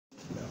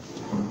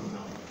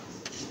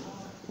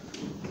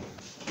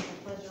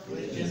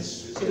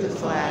to the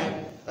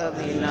flag of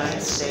the United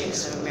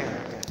States of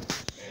America,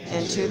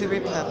 and to the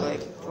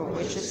republic for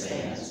which it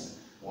stands,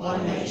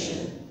 one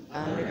nation,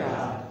 under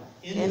God,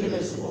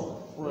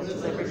 indivisible, with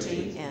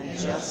liberty and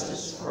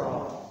justice for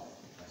all.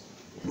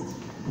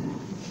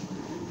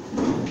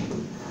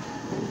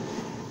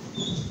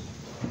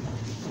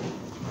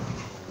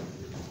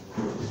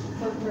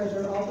 Clerk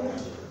Treasurer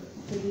Aldrich,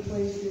 could you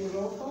please do the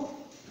roll call?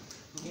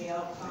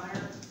 Gail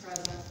Connor,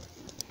 present.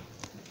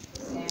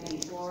 Sandy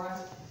Flora.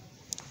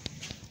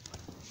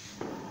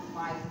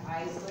 Mike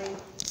Isley.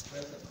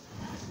 Present.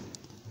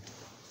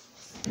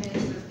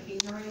 Spencer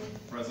Kingery.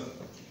 Present.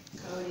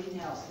 Cody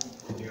Nelson.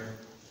 Here.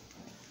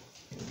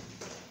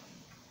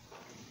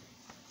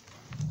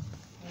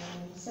 And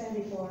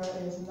Sandy Flora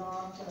is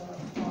not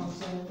on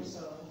Zoom,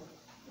 so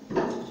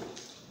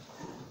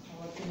I'll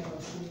let you know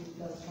if she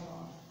does come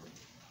on.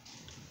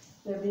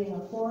 There being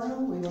a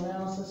quorum, we will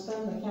now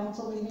suspend the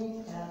council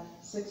meeting at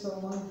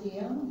 6:01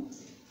 p.m.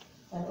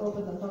 and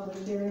open the public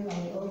hearing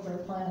on the Oak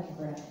River Planning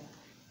Grant.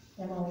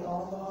 Emily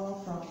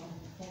Albaugh from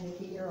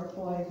Kankakee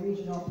Iroquois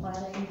Regional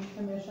Planning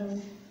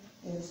Commission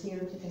is here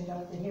to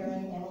conduct the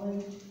hearing.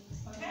 Emily?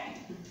 Okay.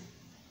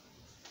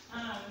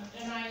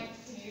 Can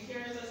you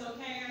hear, is this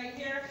okay right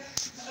here?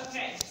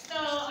 Okay, so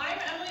I'm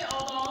Emily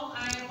Albaugh. I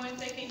am with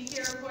the Kankakee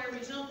Iroquois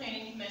Regional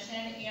Planning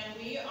Commission, and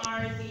we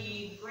are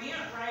the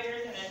grant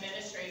writers and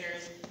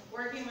administrators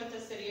working with the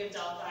city of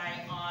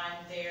Delphi on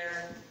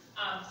their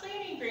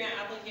planning grant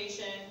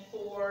application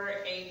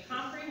for a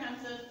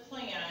comprehensive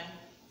plan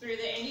through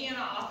the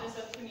Indiana Office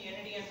of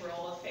Community and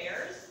Rural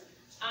Affairs.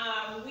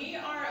 We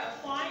are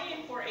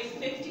applying for a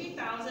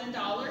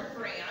 $50,000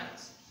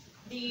 grant.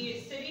 The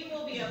city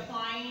will be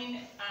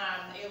applying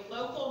a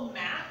local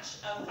match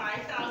of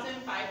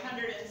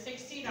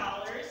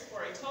 $5,560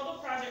 for a total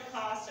project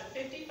cost of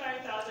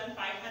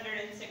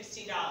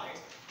 $55,560.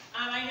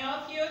 I know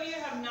a few of you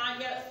have not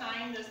yet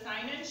signed the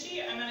sign-in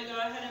sheet. I'm going to go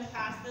ahead and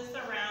pass this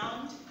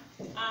around.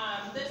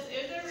 This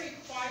is a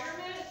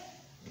requirement.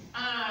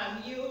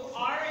 You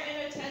are in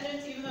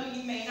attendance, even though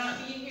you may not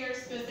be here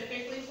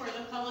specifically for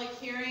the public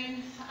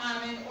hearing.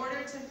 In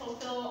order to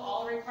fulfill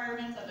all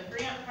requirements of the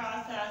grant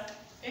process,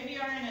 if you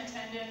are in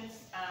attendance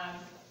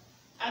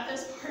at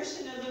this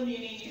portion of the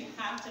meeting, you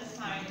have to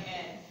sign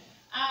in.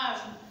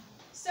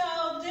 So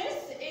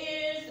this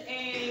is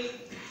a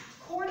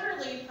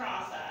quarterly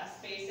process,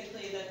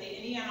 basically, that the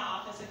Indiana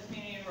Office of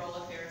Community and Rural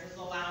Affairs is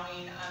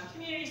allowing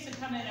communities to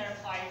come in and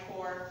apply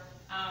for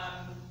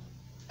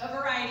a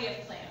variety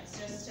of plans,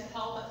 just to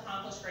help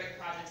accomplish great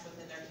projects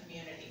within their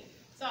community.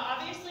 So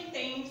obviously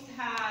things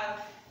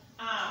have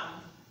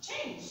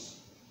changed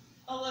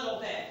a little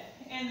bit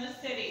in the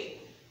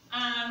city.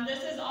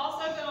 This is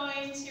also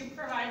going to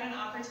provide an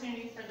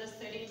opportunity for the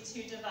city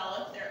to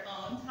develop their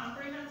own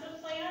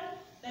comprehensive plan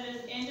that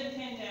is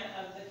independent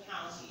of the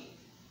county.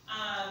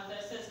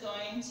 This is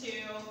going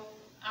to,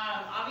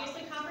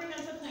 obviously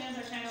comprehensive plans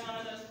are kind of one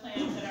of those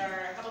plans that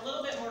have a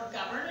little bit more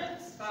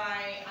governance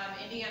by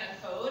Indiana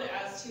code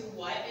as to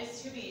what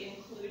is to be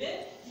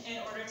included in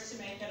order to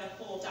make it a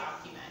full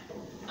document.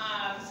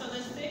 So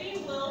the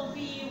city will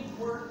be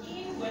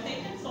working with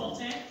a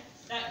consultant.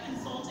 That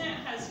consultant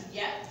has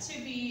yet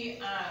to be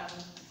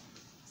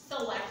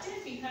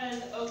selected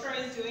because Okra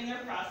is doing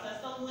their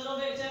process a little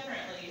bit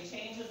differently.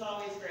 Change is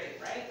always great,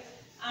 right?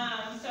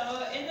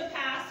 So in the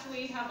past,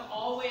 we have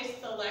always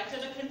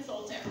selected a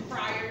consultant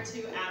prior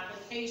to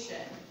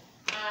application.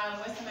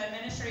 With some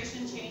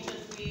administration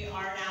changes, we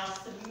are now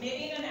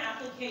submitting an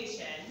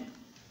application,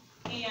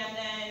 and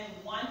then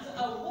once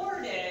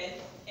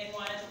awarded and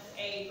once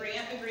a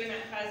grant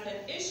agreement has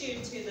been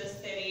issued to the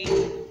city,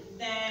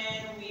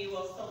 then we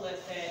will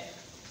solicit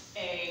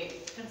a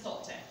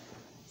consultant.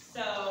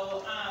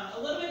 So a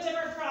little bit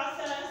different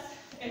process.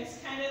 It's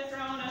kind of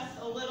thrown us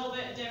a little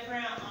bit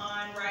different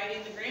on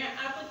writing the grant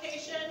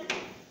application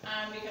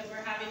because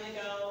we're having to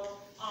go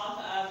off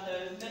of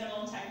the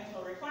minimum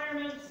technical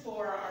requirements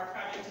for our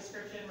project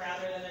description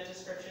rather than a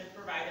description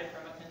provided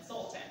from a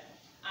consultant.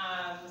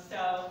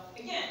 So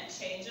again,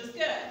 change is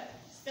good.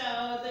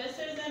 So this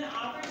is an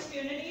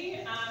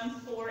opportunity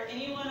for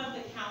anyone of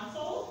the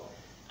council,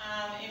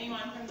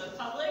 anyone from the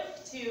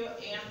public to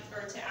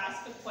answer or to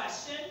ask a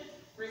question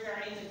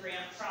regarding the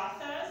grant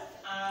process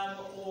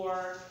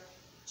or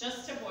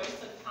just to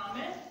voice a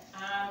comment.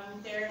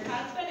 There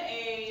has been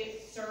a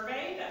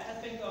survey that has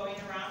been going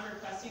around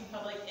requesting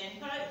public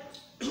input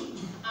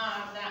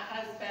that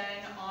has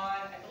been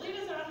on, I believe,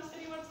 is it on the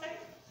city website?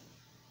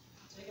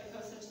 Did it get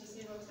posted to the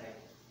city website?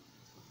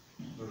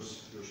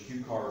 There's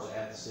cue cards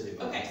at the city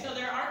building. Okay, so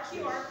there are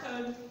QR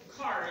code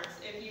cards.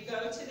 If you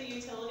go to the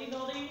utility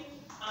building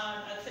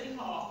at City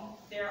Hall,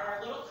 there are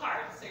little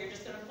cards. So you're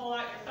just going to pull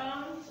out your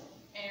phone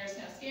and you're just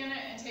going to scan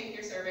it and take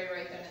your survey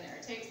right then and there.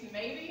 It takes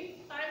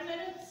maybe 5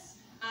 minutes,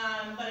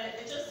 but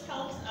it just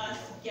helps us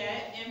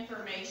get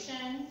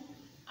information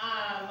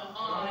on. Can I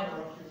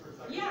interrupt you for a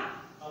second? Yeah.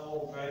 I'm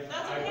old-fashioned.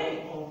 That's okay. I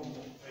don't own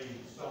a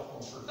cell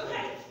phone per se.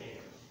 Okay.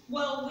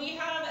 Well, we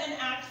have an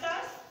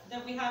access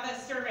that we have a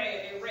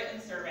survey, a written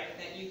survey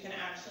that you can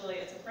actually actually,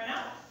 it's a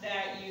printout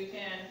that you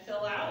can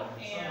fill out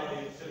and.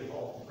 Somebody at City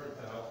Hall can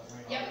print that out.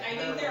 Yep, I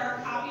think there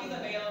are copies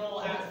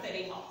available at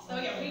City Hall. So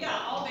yeah, we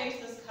got all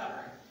bases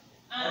covered.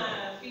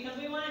 Because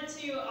we wanted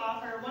to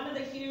offer, one of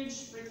the huge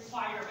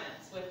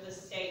requirements with the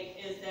state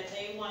is that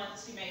they want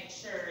to make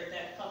sure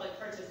that public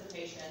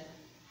participation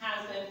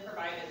has been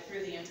provided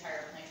through the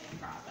entire planning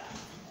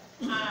process.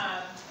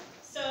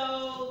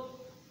 So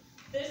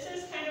this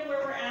is kind of where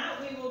we're at.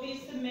 We will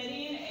be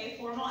submitting a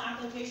formal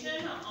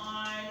application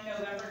on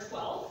November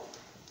 12th.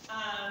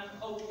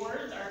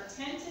 Awards are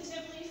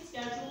tentatively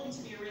scheduled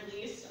to be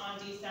released on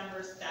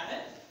December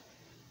 7th.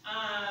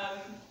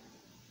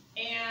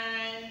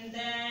 And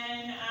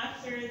then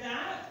after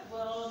that,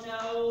 we'll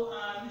know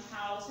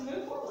how to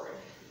move forward.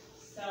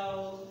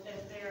 So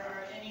if there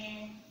are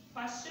any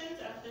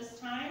questions at this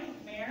time,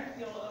 Mayor, if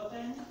you'll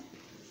open.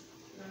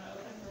 You want to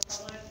open for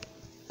public?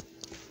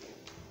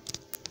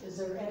 Is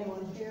there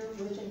anyone here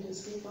wishing to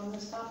speak on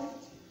this topic?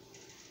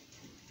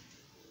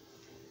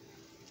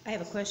 I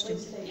have a question.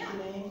 Please state your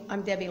name.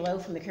 I'm Debbie Lowe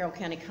from the Carroll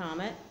County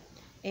Comet.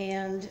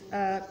 And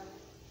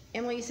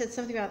Emily, you said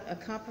something about a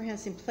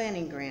comprehensive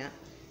planning grant.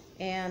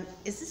 And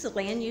is this a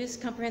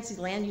comprehensive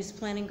land use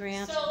planning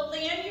grant? So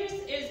land use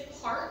is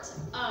part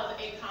of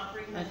a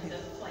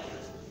comprehensive plan.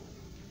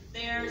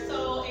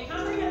 So a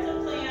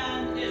comprehensive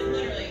plan is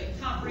literally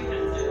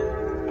comprehensive.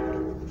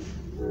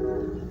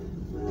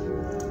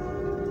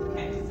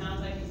 Okay,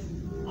 sounds like it's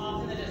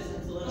off in the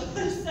distance a little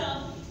bit. So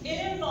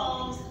it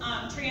involves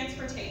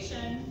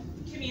transportation,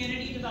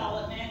 community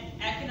development,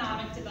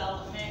 economic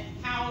development,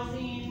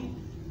 housing,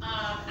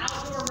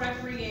 outdoor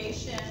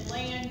recreation,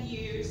 land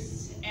use,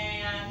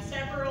 and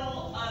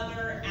several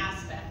other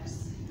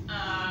aspects.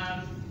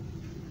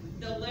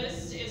 The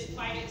list is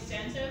quite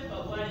extensive,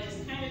 but what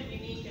is kind of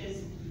unique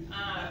is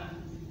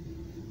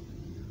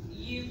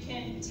you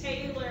can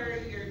tailor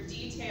your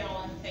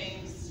detail and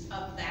things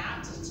of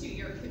that to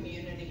your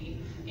community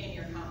in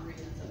your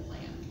comprehensive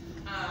plan.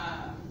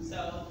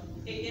 So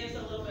it gives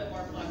a little bit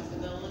more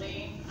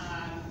flexibility.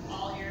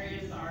 All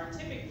areas are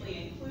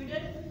typically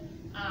included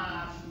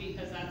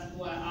because that's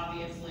what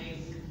obviously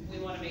we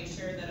want to make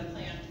sure that a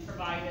plan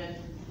provided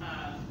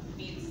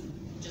meets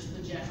just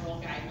the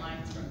general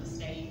guidelines from the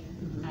state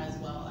as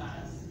well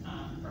as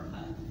from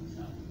HUD.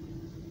 So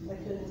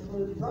That could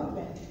include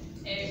broadband.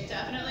 it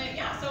definitely,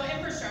 yeah. So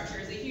infrastructure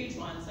is a huge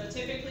one. So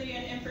typically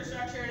in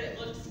infrastructure, it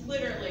looks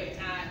literally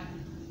at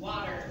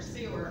water,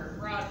 sewer,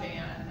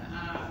 broadband,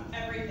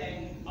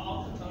 everything,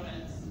 all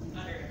components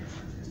under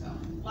infrastructure. So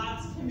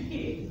lots can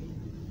be.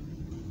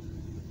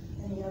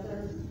 Any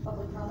other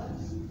public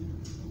comments?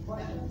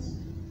 Questions?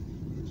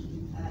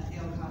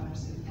 Gail Connor,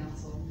 City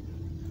Council.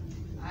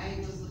 I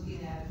was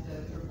looking at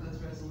the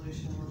proposed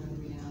resolution we're going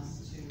to be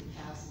asked to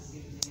pass this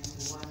evening, and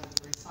one of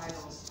the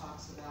recitals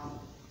talks about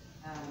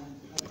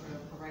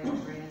providing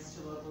grants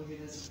to local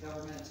units of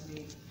government to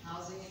meet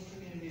housing and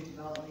community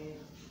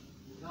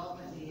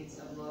development needs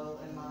of low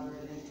and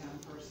moderate income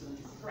persons.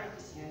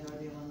 Correct. And or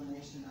the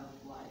elimination of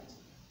blight.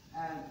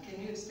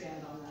 Can you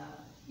expand on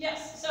that?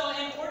 Yes, so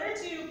in order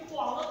to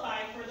qualify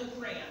for the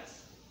grant,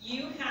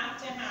 you have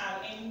to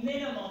have a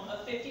minimum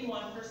of 51%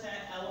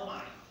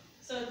 LMI.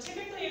 So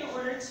typically in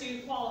order to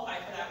qualify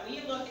for that,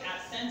 we look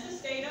at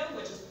census data,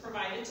 which is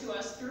provided to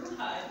us through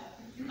HUD,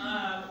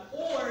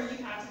 or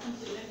you have to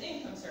complete an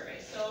income survey.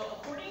 So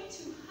according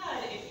to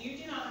HUD, if you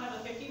do not have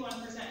a 51%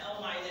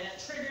 LMI, then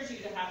it triggers you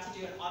to have to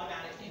do an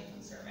automatic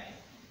income survey.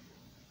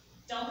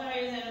 Delphi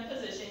is in a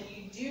position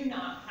you do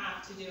not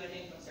have to do an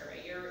income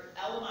survey. Your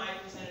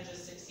LMI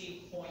percentages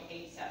exceed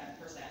 0.87%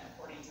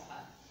 according to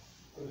HUD.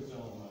 What is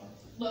LMI?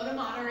 Low to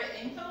moderate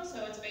income,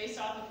 so it's based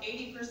off of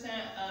 80%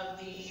 of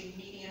the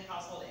median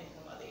household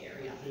income of the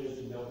area. Which is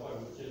in Delphi,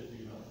 which is,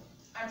 you know.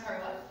 I'm sorry,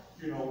 what?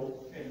 You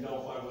know, in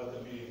Delphi, what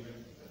the meeting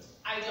is.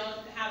 I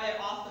don't have it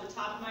off the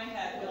top of my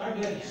head. I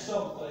did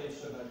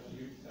someplace, and I'm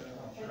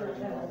sure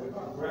you probably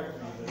can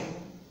correct me, but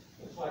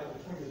it's like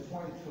between the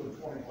 22 and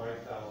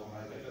 25,000,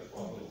 I think that's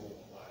probably what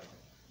we'll like.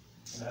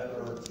 And that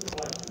are like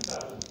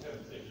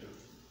 2010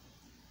 figures.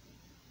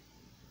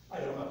 I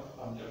don't know,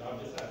 I'm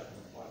just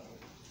asking a question.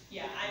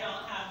 Yeah, I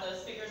don't have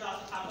those figures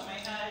off the top of my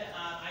head.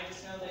 I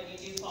just know that you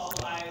do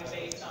qualify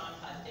based on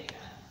HUD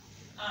data.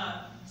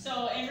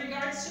 So in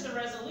regards to the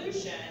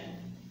resolution,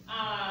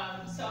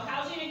 so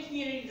housing and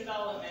community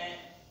development,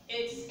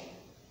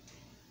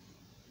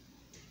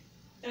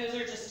 those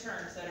are just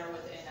terms that are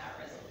within that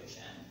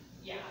resolution.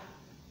 Yeah.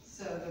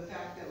 So the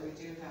fact that we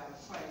do have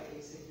quite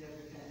a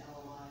significant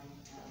LMI,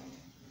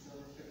 it's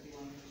over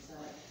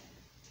 51%,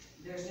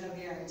 there's no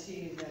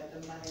guarantee that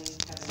the money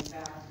coming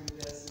back through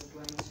this is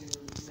going to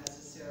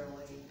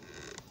necessarily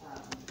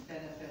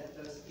benefit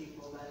those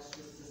people. That's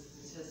just a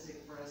statistic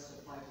for us to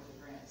apply for the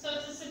grant. So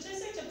it's a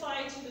statistic to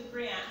apply to the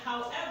grant.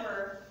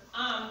 However,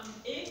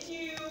 if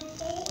you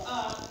pull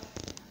up,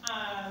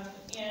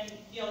 and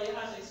you'll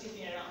have to excuse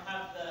me, I don't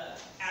have the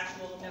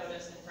actual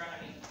notice in front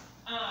of me.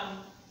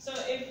 So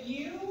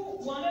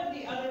one of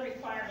the other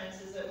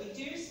requirements is that we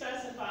do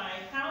specify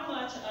how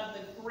much of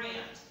the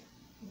grant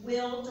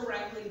will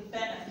directly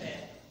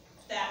benefit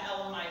that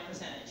LMI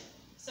percentage.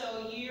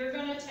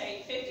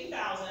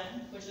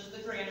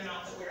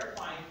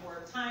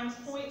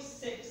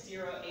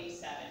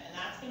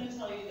 gonna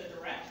tell you the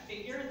direct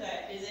figure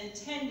that is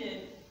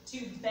intended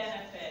to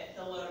benefit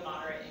the low to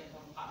moderate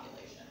income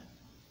population.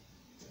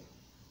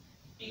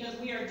 Because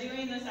we are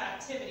doing this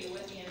activity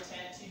with the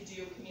intent to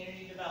do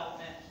community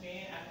development,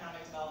 community and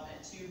economic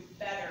development to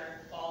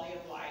better quality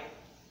of life,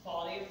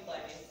 quality of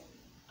place,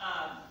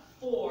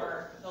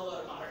 for the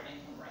low to moderate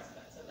income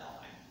residents of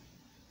Delphi.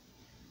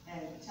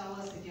 And tell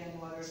us again,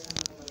 what are some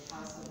of the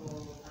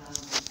possible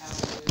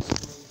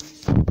avenues for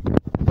use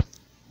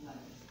money?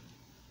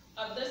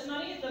 Of this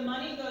money, the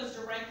money goes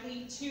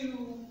directly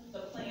to the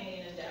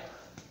planning endeavor.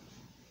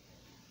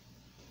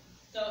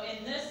 So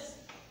in this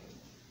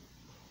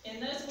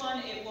one,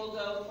 it will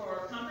go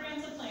for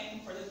comprehensive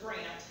planning for the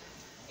grant.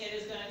 It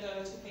is gonna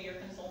go to pay your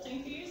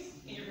consulting fees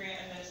and your grant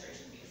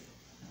administration fees.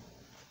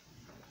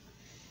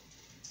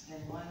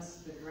 And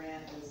once the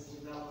grant is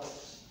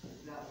developed,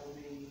 that will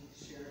be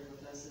shared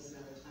with us. Is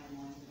there a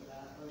timeline for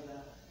that, or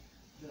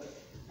the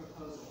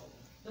proposal?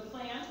 The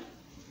plan,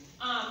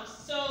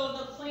 so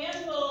the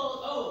plan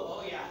will,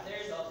 oh yeah,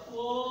 there's a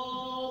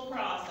full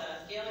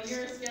process. Gail,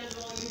 your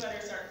schedule, you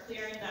better start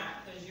clearing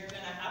that, because you're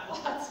gonna have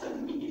lots of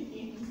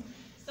meetings.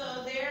 So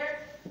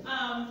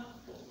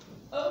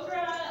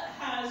Okra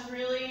has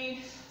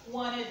really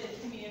wanted the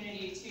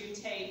community to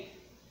take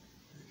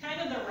kind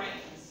of the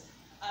reins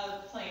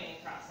of planning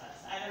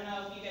process. I don't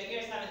know if you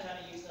guys haven't done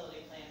a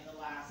utility plan in the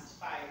last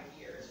 5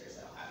 years or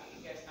so, have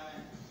you? You guys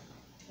haven't?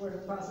 We're in the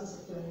process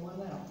of doing one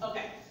now.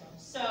 Okay,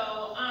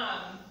 so,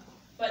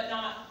 but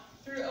not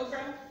through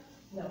Okra?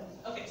 No.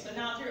 Okay, so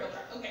not through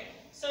Okra. Okay,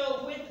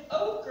 so with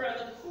Okra,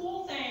 the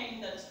cool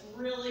thing that's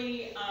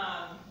really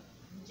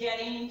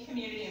getting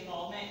community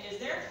involvement is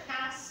there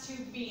has to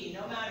be,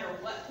 no matter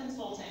what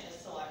consultant is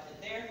selected,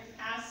 there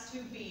has to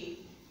be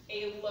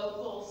a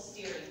local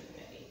steering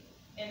committee.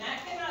 And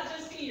that cannot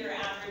just be your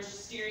average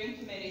steering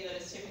committee that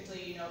is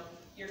typically, you know,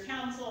 your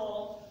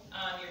council,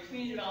 your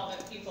community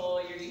development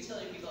people, your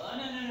utility people. Oh,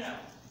 no.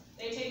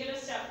 They take it a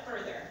step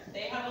further.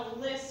 They have a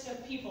list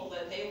of people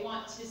that they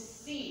want to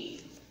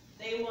see.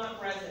 They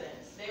want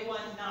residents. They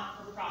want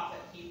not-for-profit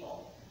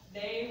people.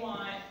 They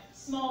want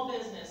small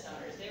business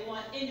owners. They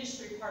want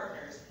industry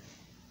partners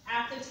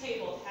at the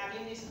table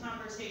having these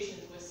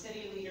conversations with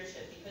city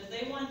leadership, because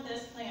they want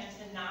this plan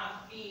to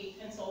not be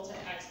consultant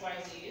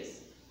XYZs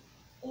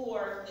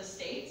or the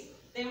states.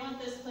 They want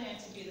this plan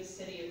to be the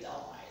city of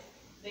Delphi.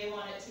 They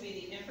want it to be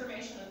the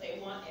information that they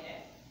want in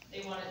it.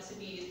 They want it to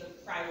be the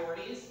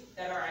priorities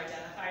that are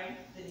identified,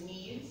 the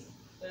needs,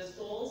 those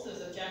goals,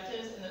 those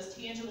objectives, and those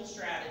tangible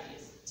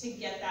strategies to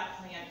get that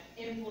plan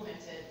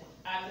implemented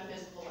at the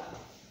physical level.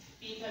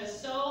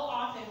 Because so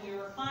often we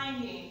were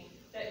finding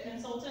that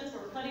consultants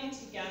were putting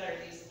together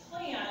these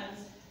plans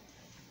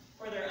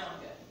for their own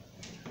good.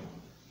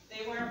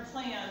 They weren't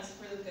plans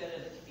for the good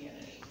of the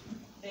community.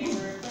 They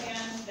were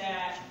plans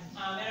that,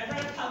 and I've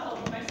read a couple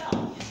of them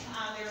myself,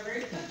 they were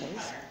very cookie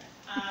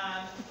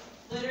cutter.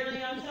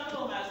 Literally on some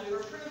of them, as we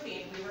were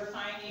proofing, we were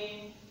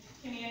finding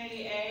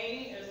community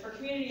A, it was for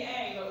community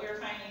A, but we were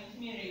finding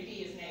community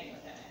B's name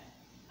within it.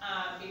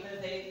 Because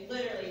they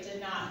literally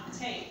did not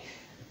take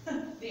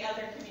the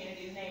other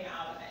community's name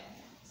out of it.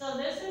 So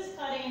this is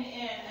putting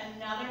in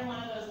another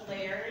one of those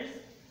layers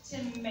to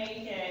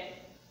make it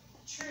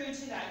true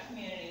to that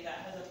community that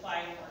has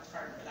applied and worked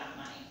hard for that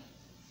money.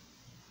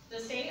 The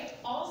state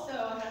also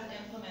has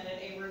implemented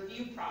a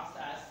review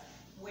process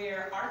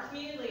where our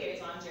community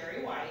liaison,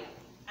 Jerry White,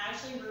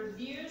 actually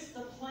reviews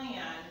the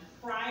plan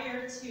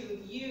prior to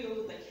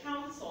you, the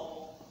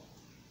council,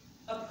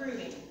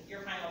 approving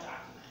your final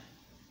document.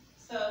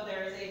 So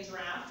there's a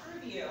draft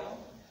review.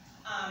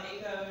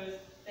 It goes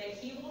that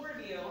he will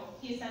review,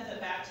 he sends it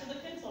back to the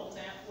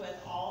consultant with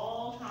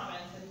all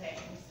comments and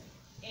things,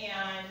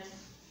 and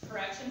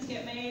corrections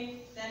get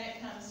made, then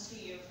it comes to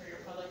you for your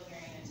public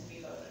hearing and to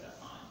be voted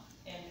upon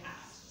and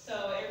passed.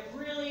 So it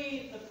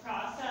really, the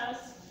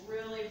process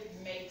really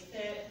makes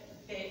it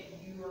fit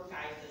your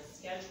guys'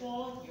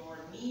 schedule, your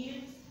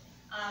needs,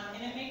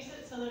 and it makes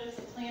it so that it's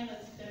a plan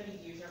that's going to be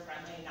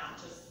user-friendly, not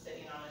just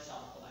sitting on a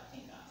shelf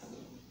collecting dust.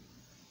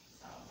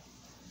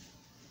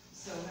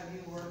 So have you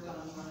worked on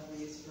one of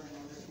these for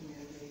another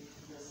community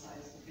this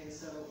size? Okay,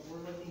 so we're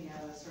looking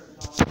at a certain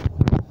dollar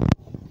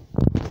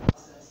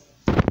process,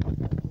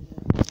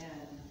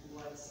 and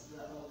what's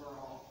the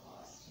overall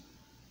cost?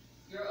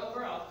 Your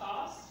overall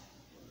cost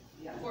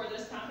Yeah. for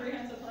this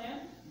comprehensive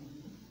plan?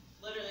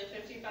 Literally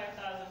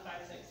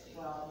 $55,560.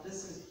 Well,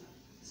 this is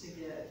to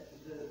get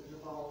the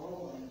ball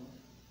rolling,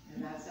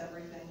 and that's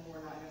everything.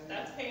 We're not going to.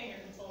 That's paying your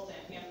consultant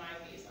and my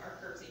fees, our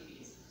courtesy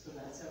fees. So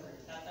that's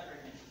everything. That's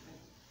everything.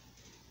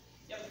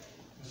 Yep.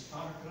 Ms.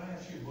 Connor, can I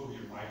ask you to move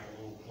your mic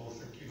a little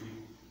closer to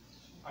you?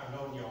 I've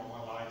known you all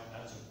my life,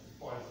 and that's a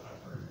voice that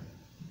I've heard.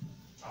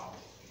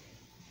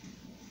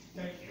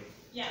 Thank you.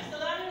 Yeah, so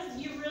that is,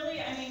 you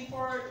really, I mean,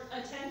 for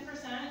a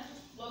 10%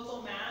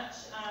 local match,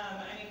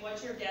 I mean,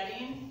 what you're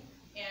getting,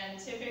 and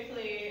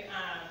typically,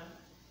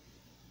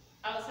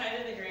 outside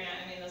of the grant,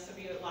 I mean, this would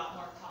be a lot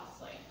more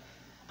costly,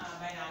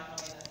 by not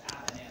going this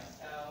avenue.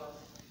 So,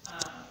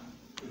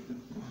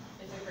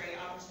 it's a great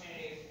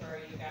opportunity for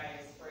you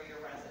guys, for your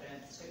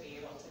residents, to be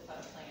able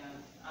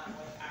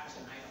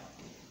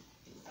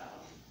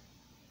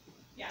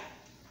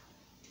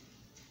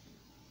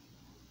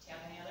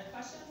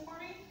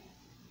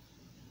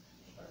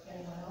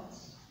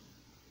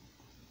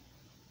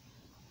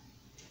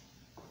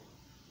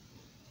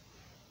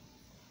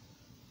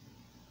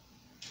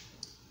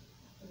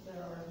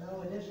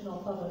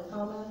additional public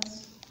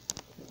comments.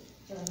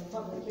 Then the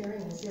public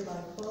hearing is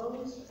hereby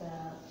closed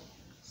at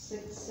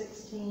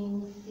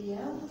 6:16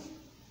 p.m.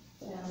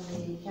 and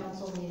the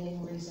council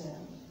meeting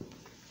resumed.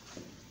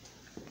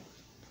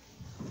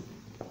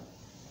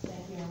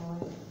 Thank you,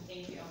 Emily.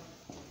 Thank you.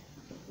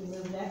 We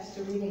move next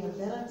to reading of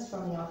minutes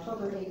from the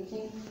October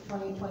 18th,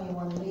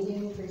 2021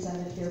 meeting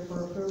presented here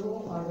for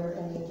approval. Are there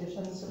any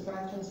additions,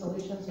 subtractions,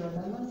 deletions, or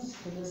amendments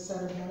to this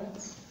set of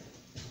minutes?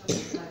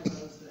 Some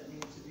typos that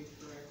need to be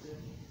corrected.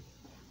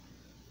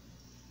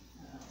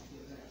 I'll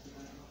get back to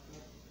that real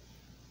quick.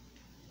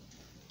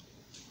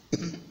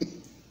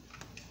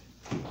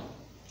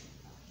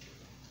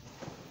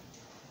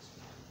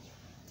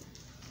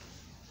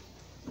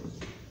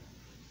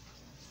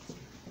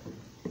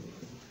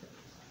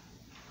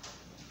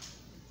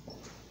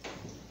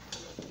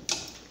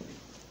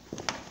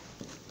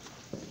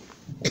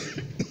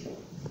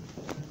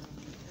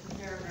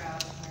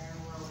 Paragraph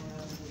where we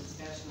have a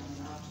discussion on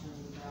the option of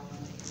the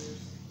ballot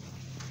acres.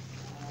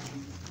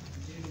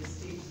 Due to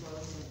steep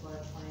slopes and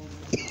floodplain,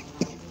 it's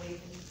not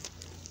likely,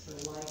 so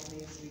like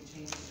needs to be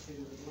changed to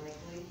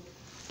likely.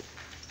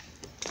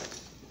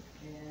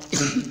 And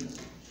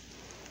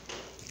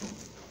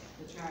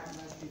the tract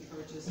must be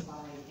purchased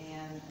by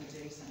an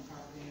adjacent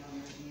property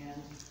owner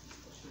and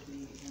should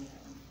be in.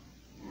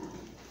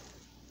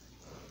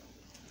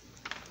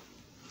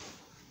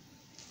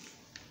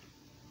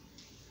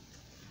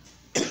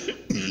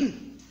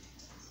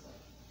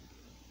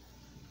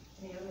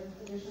 Any other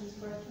additions,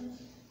 corrections?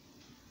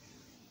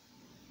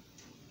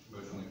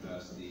 Motion we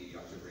pass the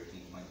October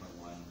 18th,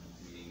 2021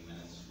 meeting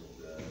minutes with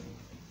the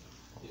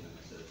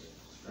amendments as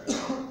described.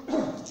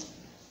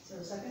 Is there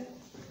a second?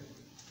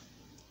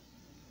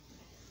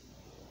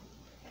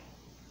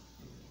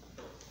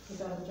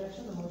 Without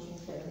objection, the motion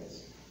carries.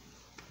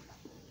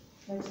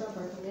 Next up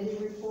are committee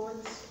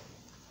reports.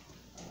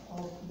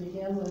 I'll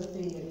begin with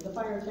the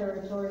Fire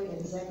Territory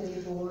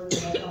Executive Board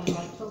met on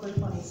October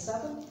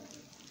 27th.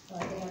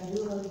 Dan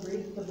Doolin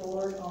briefed the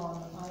board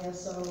on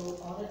ISO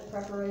audit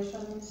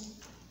preparations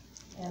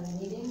and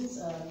meetings.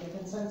 The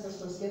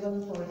consensus was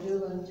given for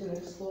Doolin to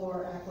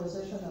explore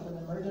acquisition of an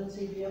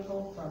emergency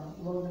vehicle from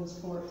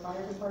Logansport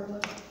Fire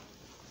Department,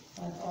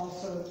 and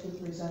also to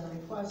present a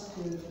request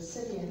to the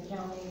city and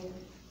county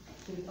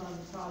to fund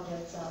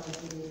projects out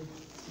of the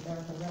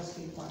American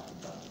Rescue Plan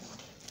funds.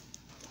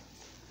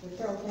 The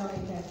Carroll County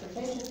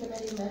Transportation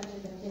Committee met to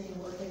continue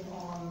working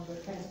on the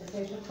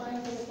transportation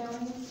plan for the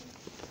county.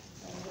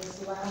 And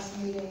this last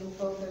meeting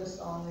focused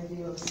on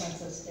review of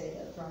census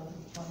data from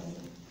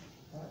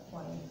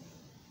 2020.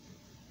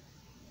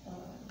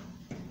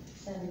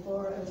 Sandy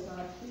Flora is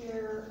not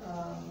here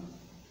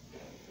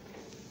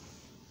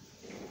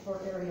for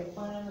area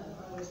plan, and I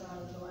was not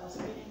at the last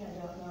meeting. I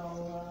don't know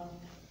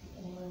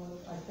anyone would,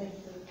 I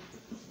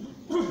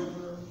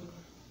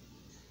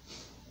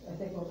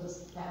think we'll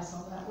just pass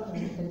on that one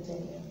and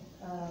continue.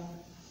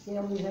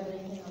 Gail, do you have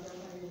anything on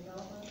Delphi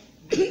development?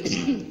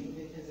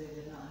 Because they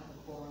did not have a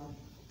quorum.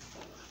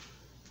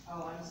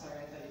 Oh, I'm sorry, I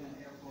thought you meant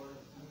airport.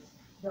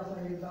 Delphi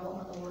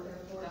redevelopment or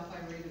airport? Delphi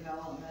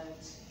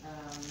redevelopment,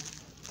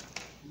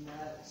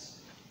 met,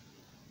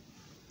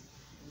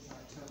 it was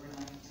October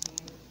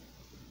 19th,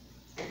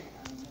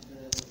 at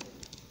the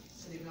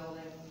city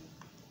building,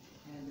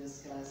 and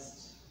discussed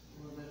a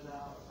little bit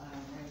about,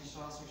 Randy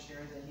Schlosser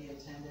shared that he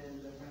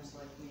attended the French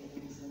Lake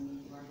meetings and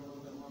learned a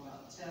little bit more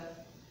about TIF.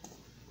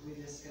 We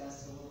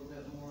discussed a little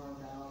bit more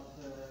about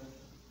the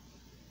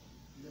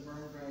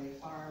Burnbrae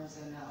Farms,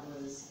 and that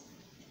was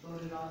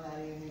voted on that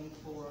evening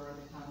for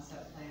the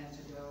concept plan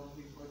to go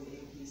before the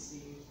APC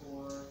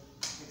for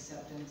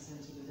acceptance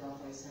into the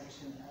Delphi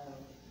section of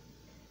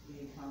the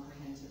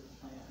comprehensive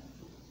plan.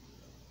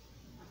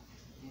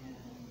 And I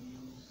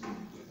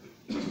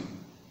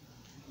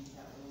think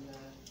that were the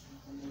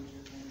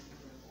major things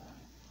with that.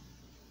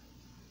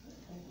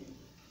 Thank you.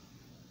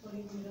 What do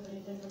you have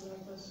anything from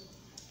Memphis?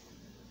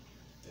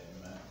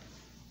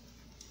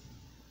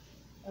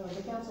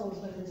 The council has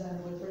been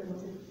presented with written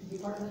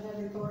department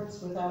head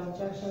reports. Without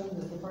objection,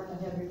 the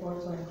department head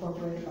reports are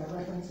incorporated by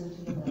reference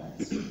into the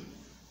minutes.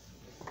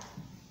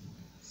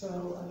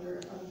 So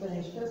under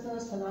unfinished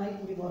business, tonight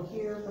we will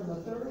hear from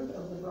the third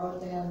of the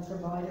broadband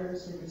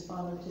providers who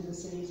responded to the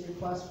city's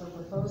request for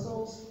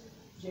proposals.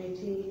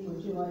 JT,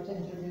 would you like to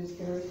introduce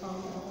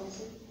Barrycom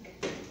LLC?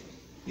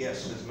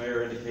 Yes, as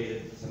Mayor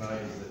indicated,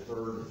 tonight is the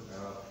third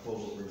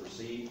proposal we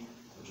received,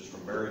 which is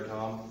from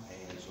Barrycom,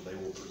 and so they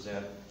will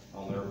present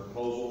on their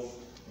proposal,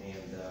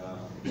 and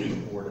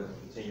looking forward to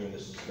continuing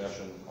this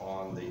discussion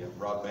on the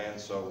broadband.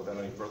 So without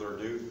any further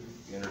ado,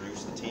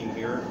 introduce the team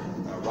here.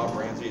 Rob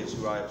Ramsey is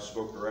who I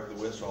spoke directly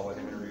with, so I'll let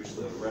him introduce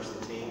the rest of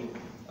the team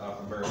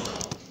from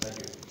Barrycom. Thank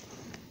you.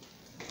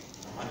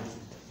 My name is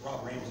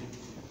Rob Ramsey,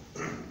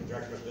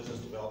 Director of Business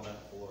Development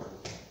for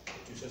the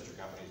two sister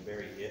companies,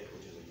 Barry It,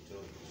 which is a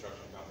utility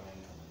construction company,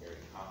 and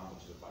Barry Com,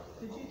 which is a fiber.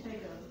 Could you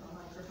take a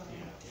microphone?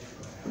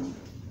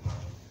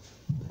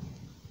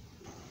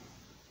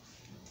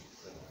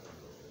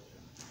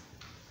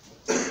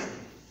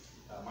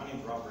 My name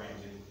is Rob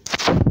Ramsey.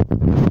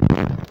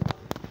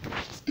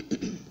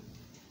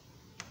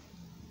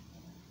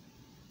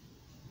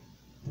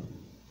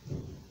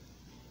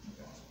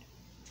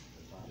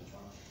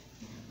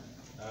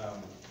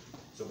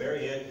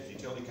 Barry It is a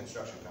utility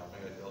construction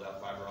company. They build out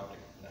fiber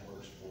optic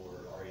networks for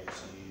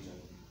REMCs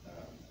and,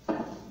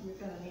 You're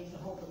gonna need to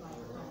hold the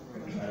microphone.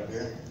 right up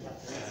here.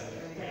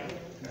 Thank you.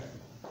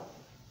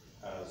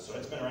 So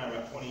it's been around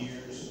about 20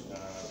 years.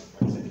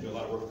 Like I said, they do a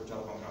lot of work for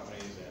telecom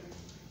companies and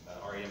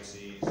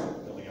REMCs,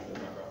 building out their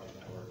fiber optic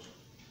networks.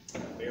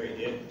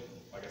 Barry It,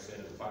 like I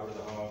said, is a fiber to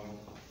the home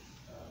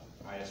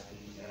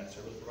ISP internet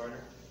service provider.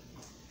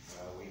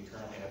 We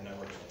currently have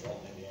networks in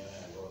Walton, Indiana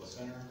and Royal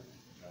Center.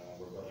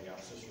 We're building out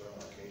Cicero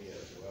and Arcadia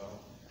as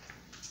well.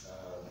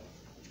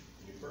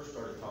 We first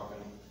started talking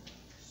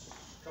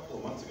a couple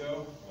of months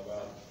ago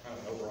about kind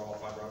of an overall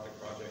fiber optic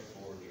project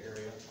for the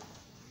area.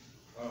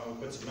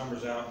 We put some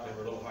numbers out. They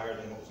were a little higher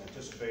than what was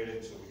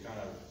anticipated, so we kind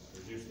of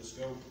reduced the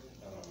scope,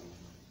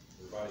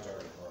 revised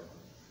our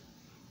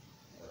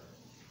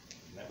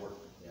network,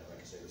 yeah, like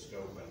I say, the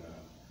scope, and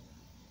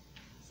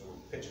so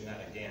we're pitching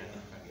that again,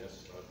 I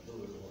guess, a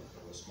little bit more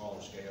of a smaller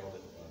scale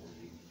that would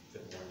be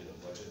fit more into the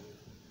budget.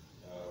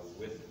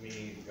 With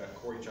me, we've got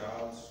Corey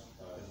Childs,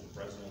 who's the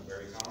president of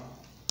Barrycom.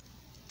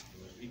 You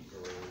want to speak,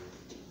 or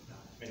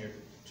been here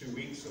 2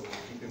 weeks, so we'll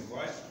keep him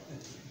quiet.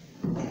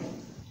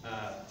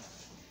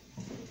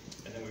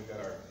 And then we've got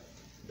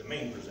the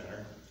main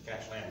presenter,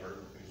 Cash Lambert,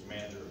 who's the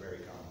manager of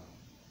Barrycom.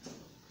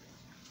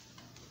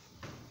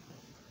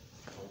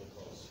 Hold it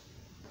close.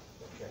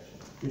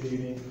 Good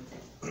evening.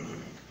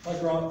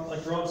 Like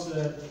Rob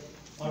said,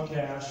 I'm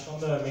Cash. I'm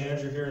the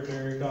manager here at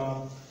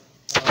Barrycom.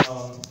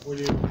 We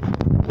do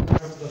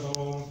fiber to the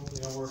home.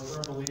 We're a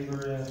firm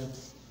believer in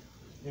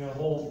the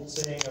whole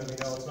saying of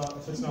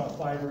if it's not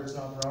fiber, it's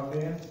not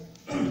broadband.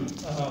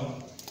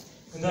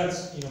 And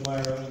that's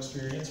my own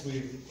experience.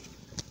 We've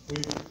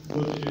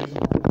looked into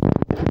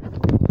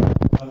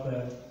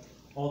that.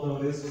 Although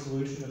it is a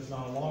solution, it's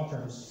not a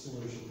long-term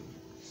solution.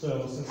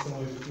 So since then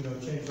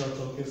we've changed our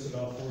focus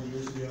about 4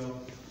 years ago.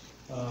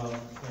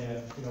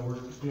 And we're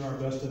doing our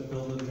best to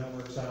build the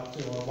networks out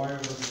to our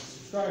wireless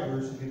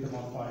subscribers and get them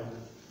on fiber.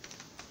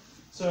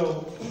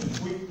 So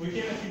we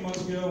came a few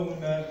months ago and we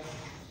met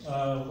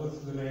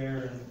with the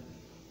mayor and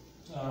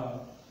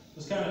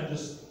was kind of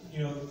just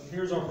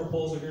here's our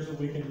proposal, here's what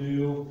we can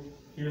do,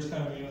 here's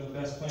kind of the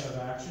best plan of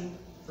action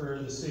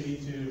for the city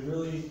to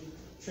really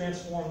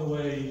transform the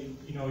way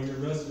your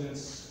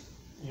residents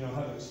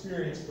have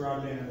experienced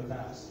broadband in the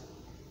past.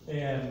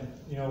 And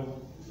the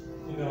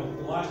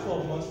last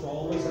 12 months for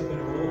all of us have been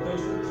roller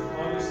coasters,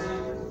 obviously.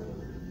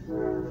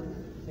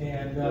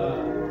 And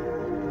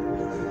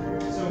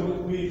so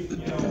we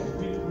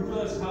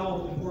realized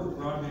how important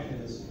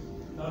broadband is,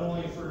 not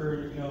only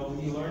for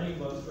e-learning,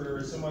 but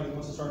for somebody who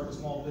wants to start a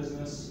small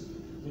business,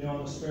 in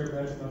the spare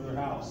bedroom of their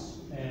house,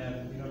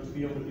 and to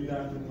be able to do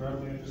that with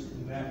revenue, just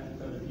connect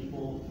with other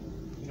people,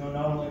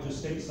 not only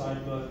just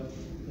stateside, but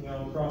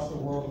across the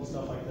world and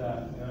stuff like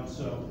that.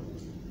 So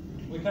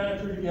we kind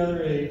of threw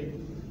together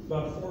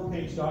about a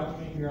 4-page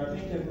document here. I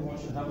think everyone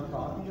should have a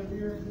copy of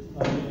here.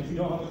 If you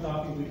don't have a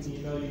copy, we can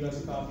email you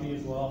guys a copy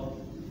as well.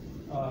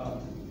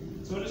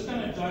 So it just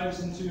kind of dives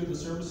into the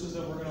services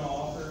that we're going to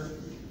offer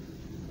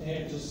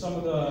and just some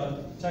of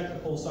the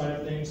technical side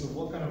of things of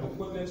what kind of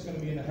equipment is going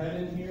to be in the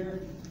head in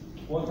here,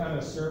 what kind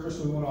of service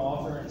we want to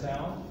offer in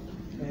town.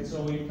 And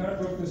so we kind of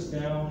broke this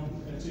down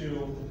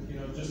into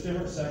just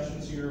different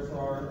sections here for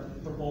our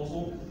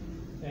proposal.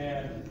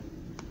 And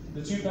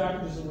the 2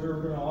 packages that we're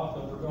going to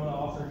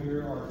offer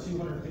here are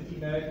 250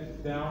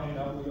 meg down and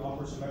up. We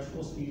offer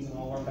symmetrical speeds in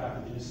all our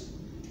packages,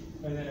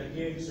 and then a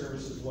gig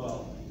service as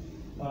well.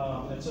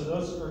 And so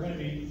those are going to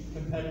be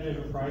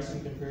competitive in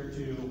pricing compared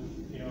to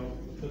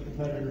the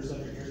competitors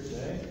that are here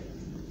today.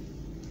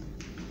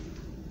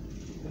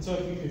 And so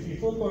if you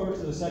flip over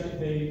to the second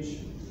page,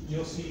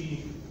 you'll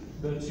see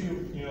the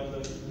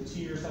the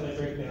tiers, how they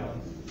break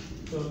down.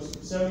 So it's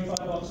 $75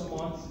 a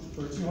month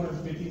for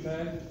 250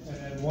 meg, and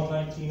then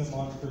 $119 a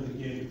month for the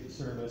gig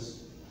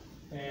service.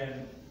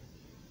 And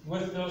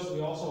with those, we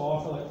also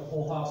offer like a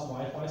whole house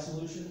Wi-Fi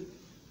solution.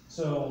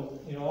 So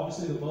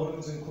obviously the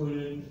modem's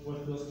included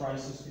with those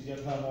prices because you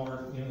have to have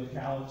our the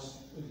Calix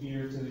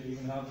gear to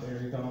even have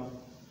Barrycom.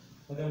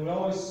 And then we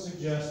always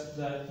suggest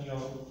that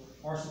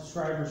our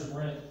subscribers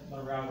rent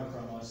a router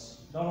from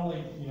us. Not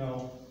only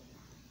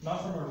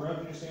not from a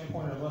revenue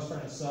standpoint of us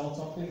trying to sell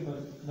something,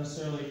 but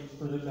necessarily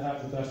for them to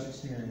have the best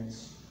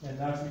experience. And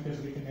that's because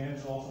we can manage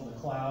it all from the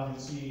cloud and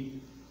see,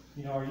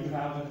 are you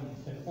having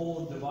an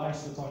old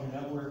device that's on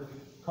your network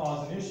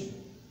cause an issue?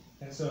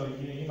 And so,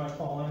 you might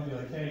call in and be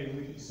like, hey,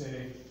 we could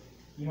say,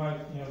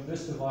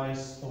 this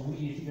device, a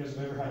Wii, if you guys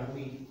have ever had a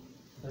Wii,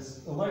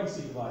 it's a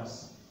legacy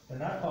device, and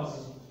that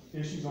causes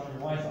issues on your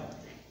Wi-Fi.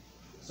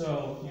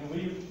 So,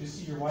 we just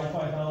see your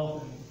Wi-Fi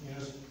health, and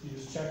you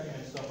just check in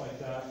and stuff like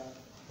that.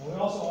 And we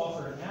also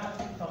offer an app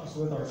that comes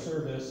with our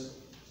service.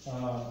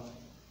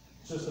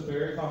 It's just a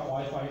Barrycom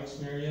Wi-Fi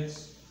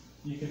experience.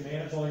 You can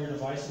manage all your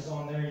devices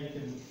on there. You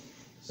can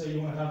say you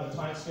want to have a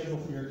time schedule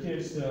for your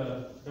kids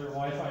to their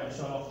Wi-Fi to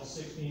shut off at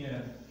 6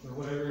 p.m. or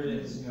whatever it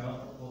is.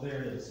 Well,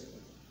 there it is.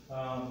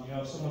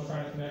 If someone's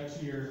trying to connect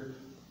to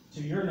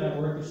your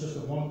network, it's just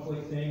a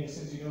one-click thing. It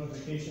sends you a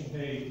notification,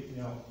 hey,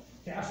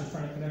 Cash is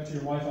trying to connect to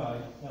your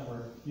Wi-Fi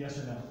network, yes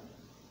or no?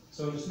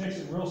 So it just makes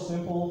it real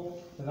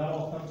simple, and that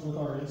all comes with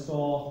our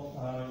install.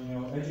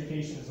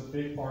 Education is a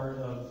big part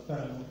of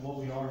kind of what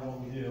we are and what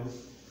we do.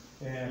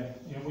 And,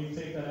 we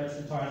take that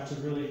extra time to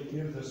really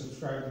give the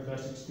subscriber the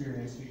best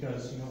experience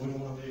because, we don't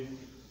want to leave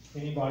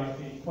anybody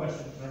with any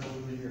questions whenever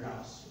we leave your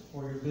house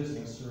or your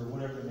business or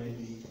whatever it may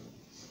be.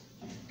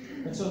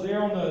 And so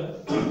there on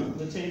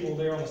the table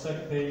there on the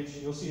second page,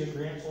 you'll see a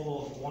grand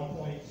total of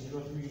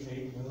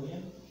 $1.038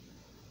 million.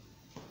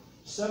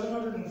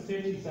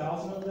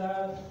 $750,000 of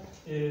that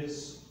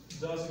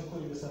does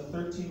include this a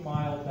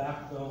 13-mile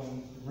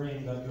backbone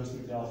ring that goes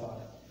through Delphi.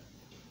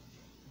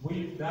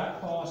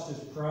 That cost is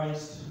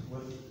priced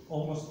with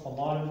almost a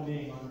lot of it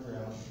being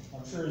underground.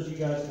 I'm sure, as you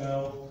guys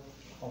know,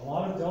 a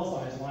lot of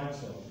Delphi is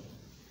limestone.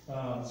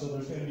 So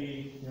there's going to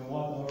be,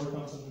 we'll have to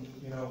overcome some,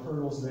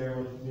 hurdles there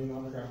with doing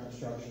underground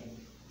construction.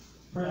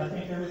 I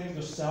think everything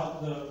just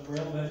south of the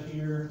rail bed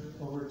here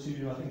over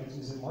to, I think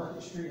is it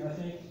Market Street, I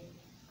think.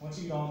 Once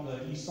you get on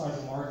the east side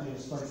of Market, it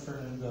starts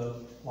turning into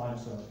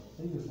limestone.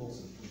 I think it's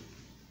Wilson Street.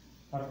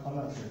 I'm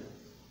not sure.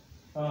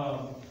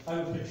 I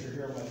have a picture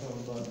here on my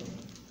phone, but.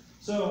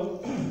 So,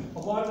 a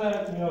lot of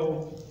that,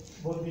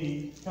 would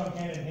come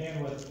hand in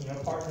hand with,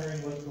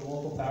 partnering with the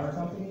local power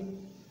company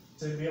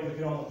to be able to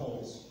get on the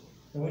poles.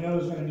 And we know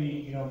there's going to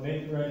be,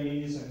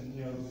 make-readies and,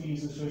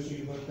 fees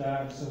associated with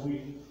that. And so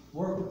we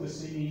work with the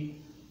city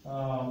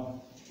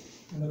and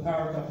the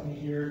power company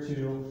here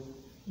to,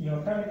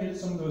 kind of get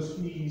some of those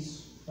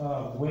fees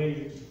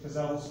waived, because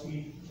that will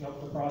speed up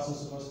the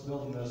process of us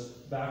building this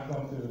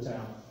backbone through the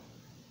town.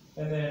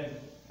 And then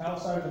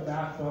outside of the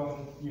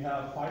backbone, you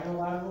have fiber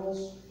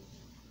laterals.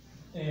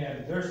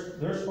 And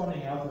there's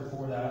funding out there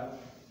for that.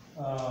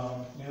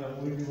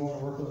 We'd be willing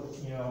to work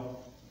with,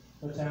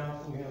 the town,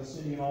 the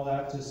city and all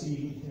that to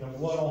see,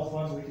 what all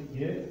funds we could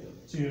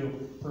get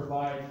to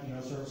provide,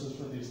 services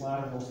for these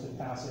laterals to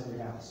pass every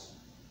house.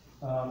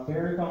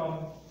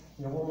 Barrycom,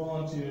 we're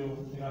willing to,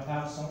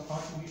 have some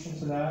contribution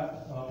to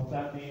that, with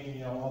that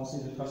being,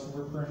 obviously the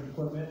customer current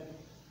equipment,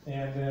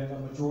 and then the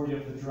majority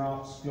of the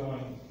drops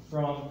going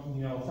from,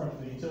 from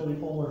the utility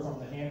pole or from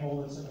the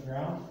handhold that's in the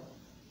ground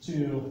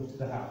to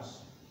the house.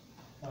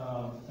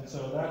 And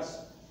so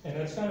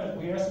it's kind of,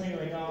 we estimate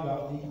right now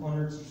about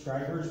 800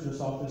 subscribers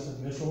just off this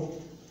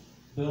initial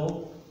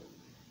build.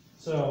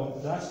 So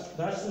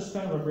that's just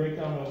kind of a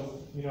breakdown of,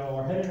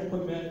 our heading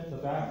equipment, the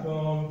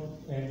backbone,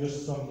 and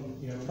just some,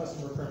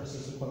 customer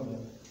premises equipment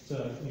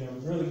to,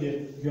 really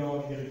get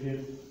going, get a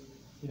good,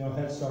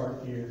 head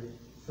start here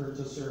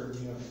to serve,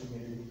 the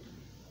community.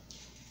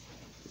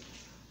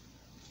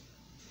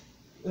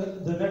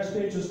 The next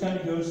page just kind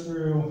of goes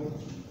through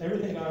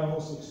everything I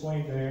almost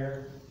explained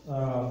there,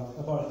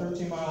 about a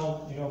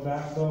 13-mile,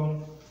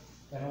 backbone,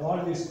 and a lot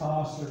of these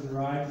costs are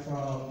derived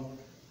from,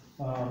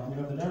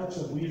 the networks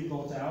that we've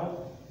built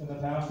out in the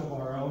past with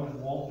our own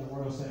in Walton and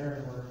Royal Center,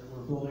 and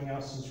we're building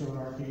out Cicero and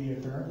Arcadia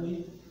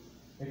currently.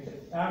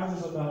 It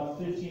averages about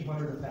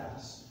 $1,500 a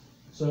pass.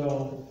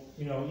 So,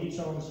 each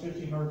home is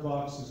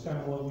 $1,500 is kind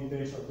of what we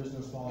base our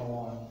business model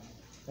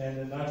on, and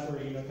then that's where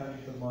kind of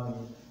get the money.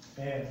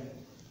 And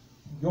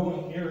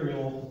going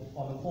aerial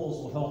on the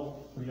poles will help,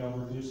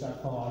 reduce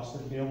that cost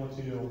and be able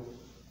to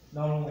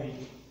not only,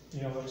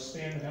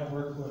 expand the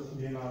network with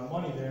the amount of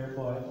money there,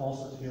 but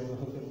also to be able to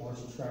hook up more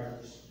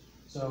subscribers.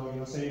 So,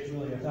 say it's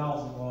really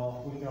 1,000,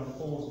 well, if we get on the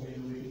poles, maybe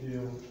we could do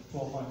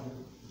 1,200.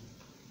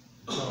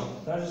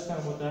 So that's just kind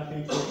of what that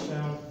page breaks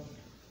down.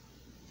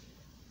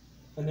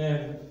 And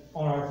then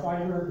on our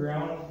fiber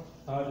ground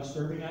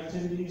disturbing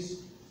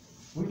activities,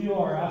 we do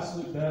our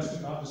absolute best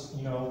to not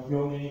just,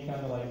 go in any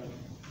kind of like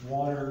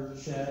water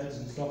sheds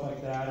and stuff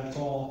like that. It's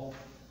all,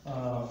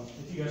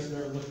 if you guys have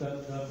ever looked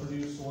at the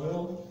Purdue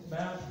soil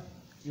map,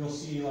 you'll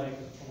see like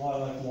a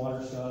lot of like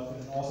water stuff,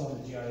 and also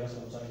on the GIS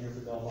website here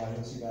for Delphi,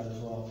 you'll see that as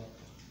well.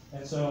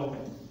 And so,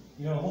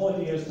 the whole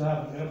idea is to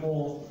have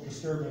minimal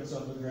disturbance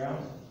of the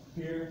ground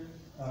here.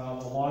 A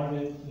lot of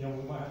it, we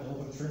might have to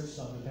open trench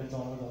some, depends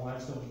on where the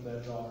limestone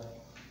beds are.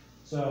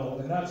 So,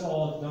 and that's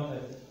all done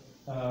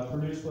that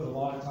Purdue's put a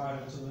lot of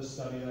time into this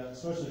study,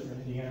 especially for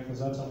Indiana, because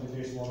that's how we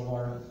base a lot of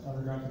our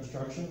underground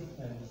construction,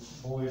 and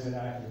boy is it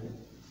accurate.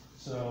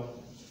 So,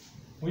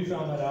 we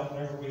found that out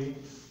whenever we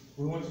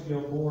went to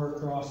go bore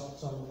across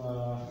some,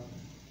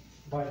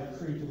 by the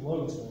creek in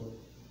Logansport,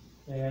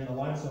 and the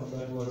limestone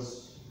bed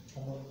was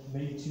almost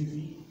maybe 2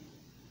 feet,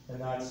 and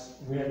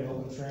we had to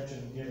open trench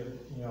and get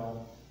it,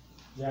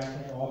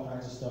 jackhammer, all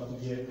kinds of stuff to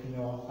get, at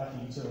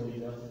the utility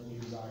depth that we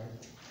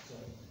desired. So,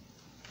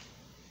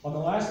 on the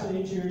last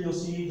page here, you'll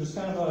see just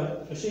kind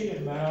of a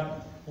shaded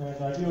map,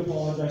 and I do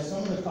apologize,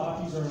 some of the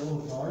copies are a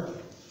little dark.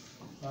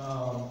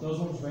 Those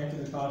ones ran to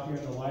the copier,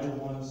 and the lighter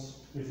ones,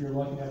 if you're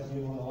lucky enough to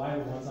get one of the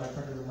lighter ones, I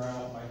printed them right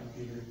off my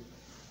computer.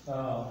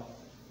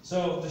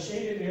 So the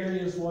shaded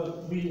area is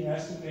what we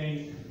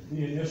estimate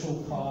the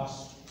initial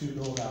cost to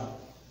build out.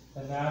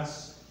 And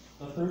that's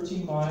the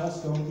 13 miles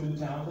going through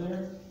the town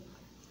there.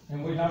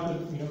 And we have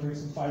to, bring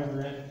some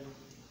fiber in,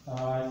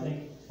 I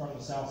think from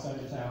the south side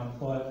of town.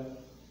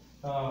 But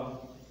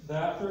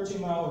that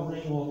 13-mile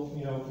ring will,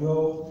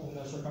 go in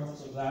the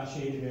circumference of that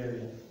shaded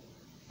area.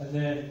 And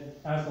then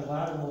as the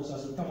laterals,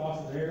 as we come off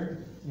of there,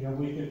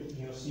 we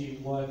could, see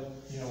what,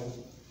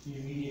 the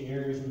immediate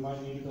areas we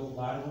might need to build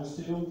laterals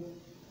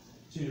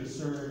to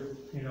serve,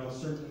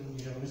 certain,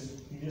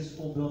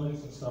 municipal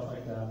buildings and stuff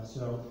like that.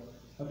 So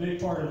a big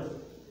part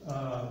of,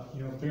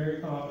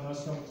 Barrycom and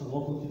us coming to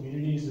local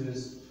communities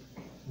is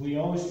we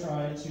always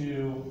try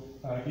to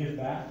give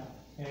back.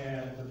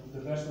 And the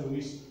best way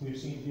we've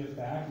seen to give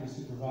back is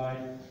to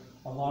provide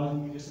a lot of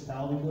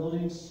municipality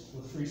buildings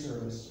with free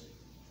service.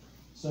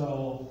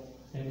 So,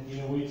 and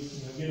we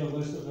get a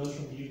list of those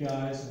from you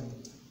guys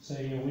and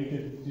say, we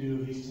could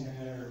do these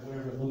 10 or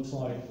whatever it looks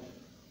like.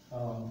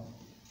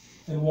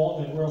 In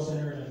Walton and World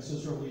Center and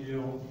Cicero, we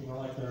do,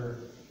 like their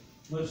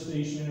lift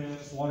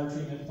stations, water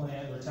treatment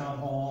plant, their town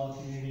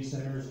hall, community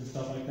centers and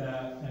stuff like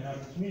that. And at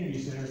the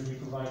community centers, we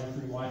provide a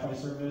free Wi-Fi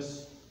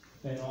service.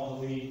 And all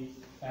that we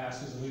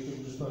ask is that we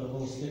could just put a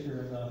little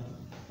sticker in the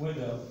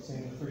window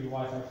saying the free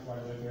Wi-Fi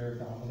provided by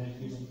Barrycom. And then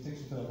it takes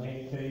you to a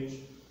landing page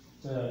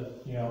to,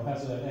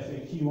 has a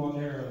FAQ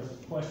on there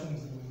of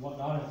questions and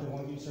whatnot. If they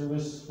want to get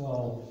service,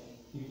 well,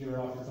 you can do it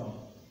off your phone.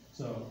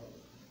 So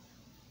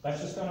that's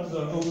just kind of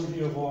the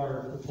overview of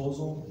our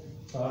proposal.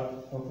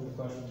 Open to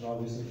questions,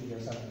 obviously, if you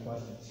guys have any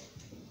questions.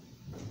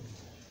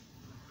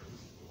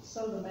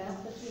 So the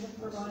map that you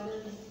have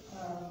provided,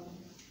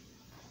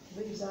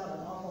 leaves out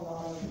an awful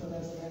lot of the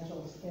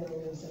residential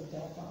areas of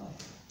Delphi.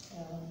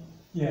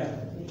 Yeah.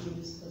 The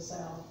east, the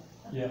south.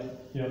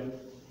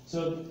 Yep.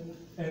 So,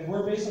 and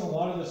we're basing a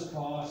lot of this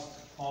cost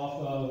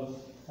off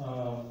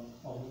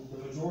of the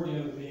majority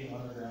of it being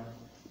underground.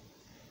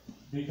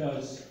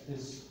 Because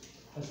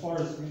as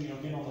far as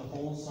getting on the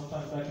poles,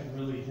 sometimes that can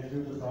really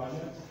hinder the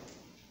project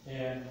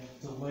and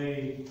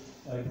delay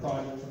a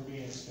project from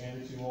being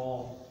expanded to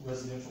all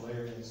residential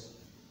areas.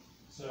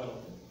 So,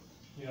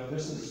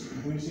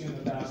 we've seen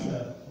in the past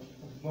that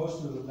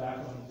most of the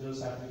backbone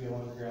does have to go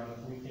underground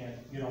if we can't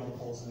get on the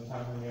poles in a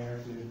timely manner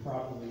to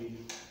properly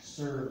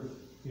serve,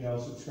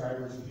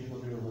 subscribers and people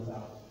who are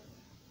without.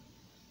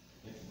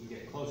 If we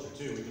get closer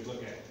too, we could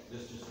look at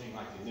this just being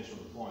like the initial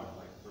deployment,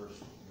 like the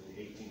first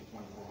maybe 18 to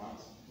 24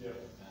 months. Yep.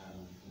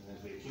 And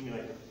as we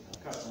accumulate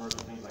customers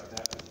and things like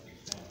that, we can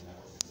expand the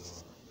network and go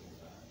like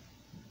that.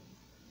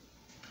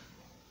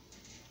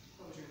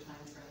 What was your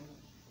time frame?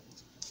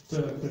 To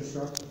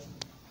construct.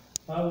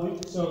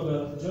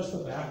 So just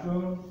the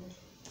backbone,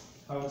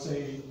 I would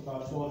say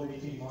about 12 to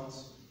 18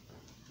 months.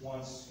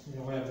 Once we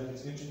have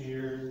it's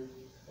engineered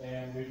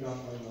and we've done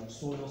like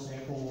soil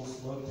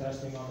samples, load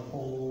testing on the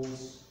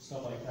poles,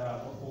 stuff like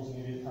that. What poles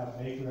needed to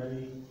have make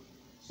ready.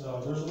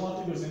 So there's a lot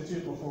that goes into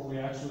it before we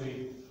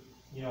actually,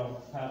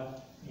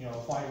 have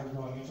fiber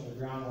going into the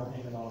ground or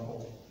hanging on a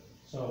pole.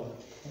 So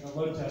the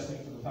load testing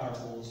for the power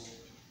poles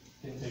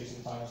can take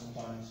some time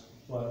sometimes.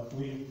 But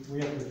we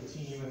have the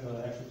team and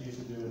the expertise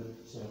to do it,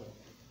 so.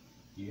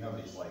 Do you have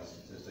these like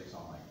statistics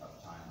on like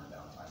uptime or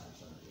downtime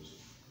percentages?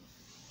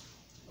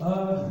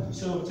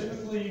 So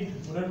typically,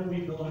 whenever we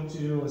go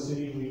into a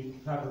city, we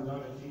have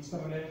redundant feeds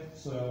coming in.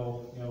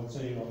 So,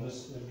 say on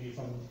this, it'd be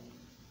from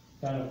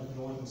kind of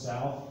north and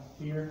south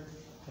here,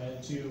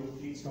 and 2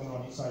 feeds coming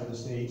on each side of the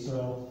state.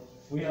 So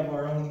we have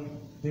our own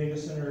data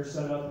center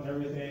set up and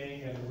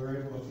everything, and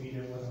we're able to feed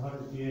it with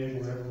 100 gig,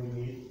 whatever we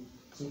need.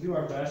 So we do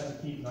our best to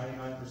keep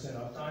 99%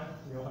 uptime,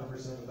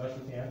 100% the best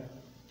we can.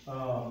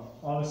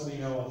 Obviously,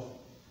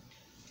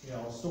 if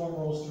a storm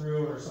rolls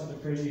through or something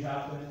crazy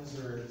happens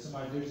or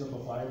somebody digs up a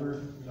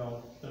fiber,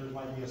 there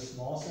might be a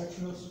small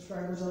section of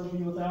subscribers that would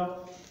be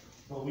without.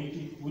 But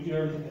we do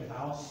everything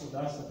in-house, so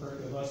that's the perk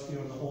of us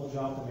doing the whole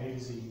job from A to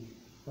Z.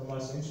 From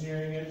us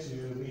engineering it to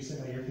me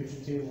sitting at your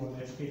kitchen table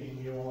and educating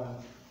you on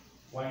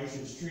why you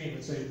should stream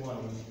and save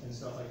money and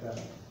stuff like that.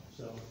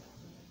 So.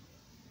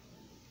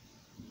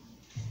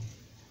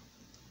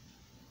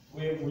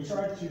 We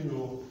try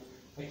to,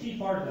 a key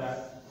part of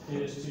that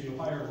is to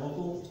hire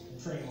local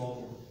and train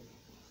local.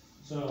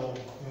 So,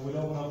 we'd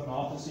open up an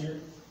office here,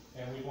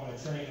 and we want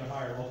to train and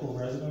hire local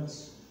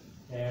residents.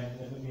 And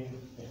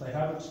if they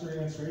have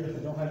experience, great. If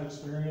they don't have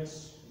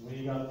experience,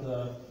 we got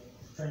the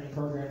training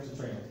programs to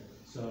train them.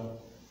 So.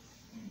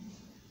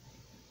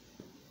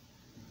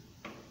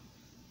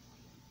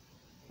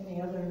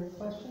 Any other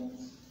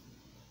questions?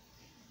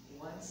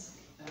 Once,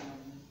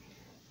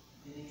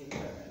 any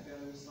equipment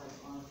goes like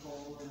on a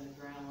pole in the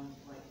ground,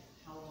 like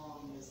how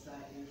long is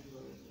that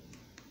usually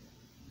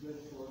good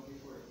for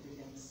before it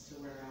begins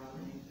to wear out or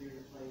need to be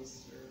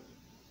replaced or?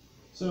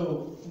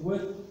 So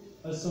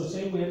so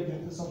say we have to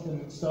put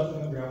stuff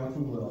in the ground, which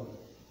we will.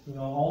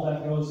 All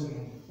that goes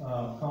in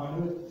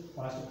conduit,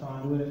 plastic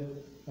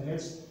conduit,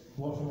 and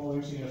from what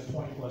we've seen, it's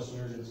 20 plus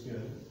years, it's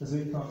good. Because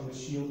it comes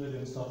shielded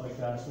and stuff like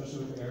that,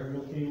 especially with the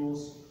aerial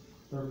cables.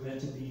 They're meant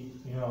to be,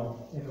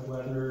 in the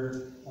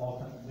weather,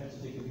 meant to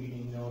take a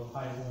beating,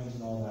 high winds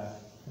and all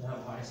that, and have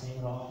ice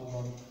hanging off of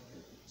them.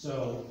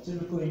 So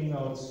typically,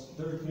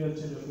 they're good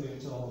typically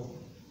until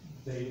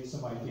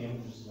somebody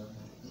damages them,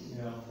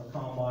 a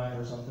combine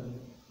or something.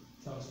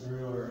 comes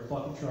through, or a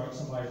bucket truck,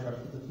 somebody tries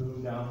to put the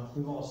boom down,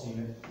 we've all seen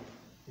it,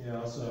 you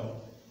know,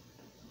 so.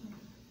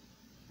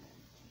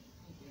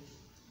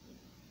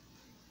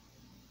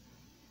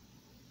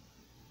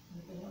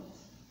 Anything else?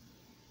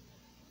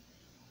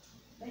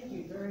 Thank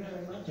you very,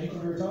 very much. Thank you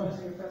for your time.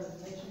 For your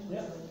presentation.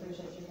 Yeah. Really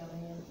appreciate you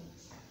coming in.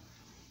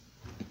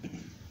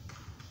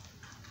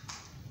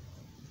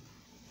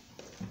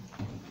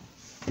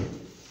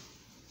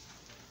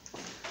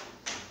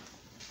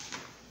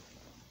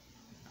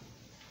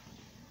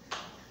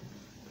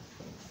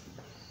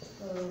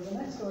 So the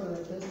next order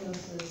of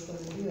business is the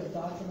review of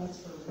documents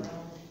for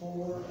round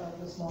 4 of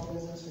the Small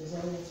Business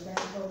Resilience Grant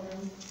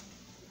Program.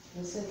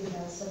 The city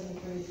has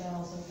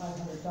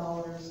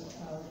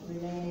 $73,500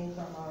 remaining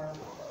from our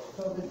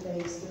COVID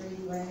Phase 3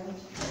 grant.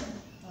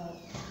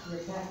 Your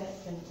packet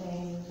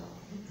contained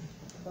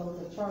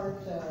both a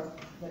chart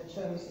that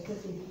shows the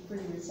 53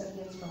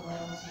 recipients from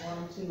rounds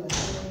 1, 2, and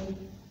 3,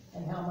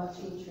 and how much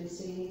each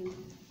received.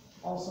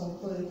 Also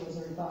included was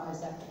a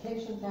revised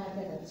application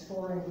packet and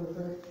scoring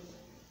rubric,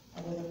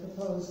 with a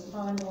proposed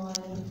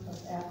timeline of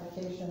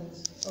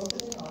applications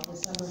opening on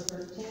December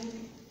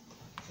 13th,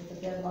 with a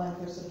deadline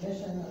for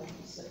submission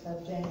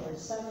of January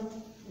 7th,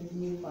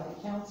 reviewed by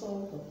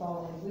council the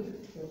following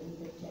week, the week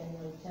of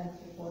January 10th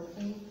to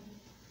 14th,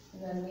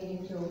 and then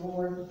meeting to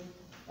award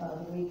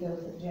the week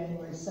of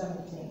January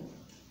 17th.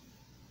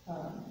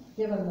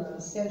 Given the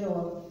schedule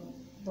of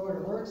Board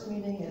of Works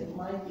meeting, it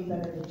might be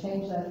better to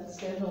change that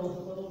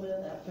schedule a little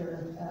bit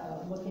after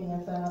looking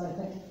at that. I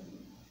think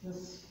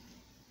this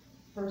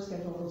first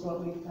schedule was what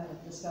we kind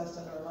of discussed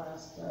at our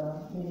last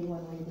meeting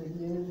when we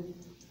reviewed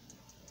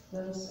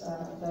this,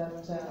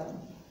 but I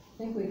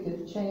think we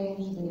could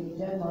change the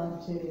deadline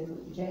to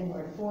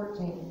January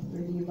 14th,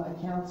 reviewed by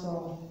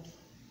council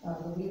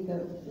the week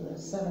of the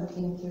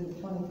 17th through the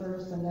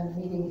 21st, and then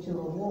meeting to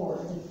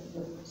award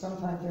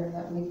sometime during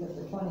that week of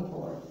the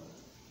 24th.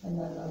 And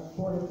then the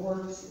Board of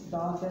Works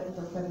docket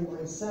for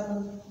February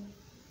 7th,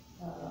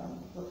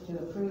 look to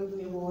approve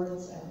the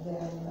awards, and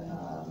then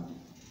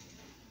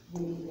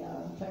the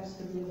text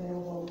could be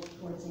available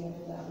towards the end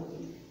of that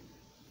week.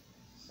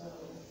 So,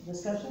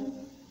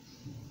 discussion?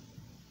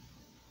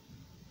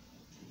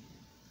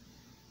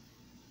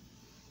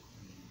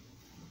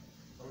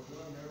 Are we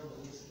going to narrow the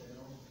list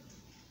down?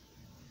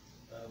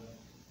 I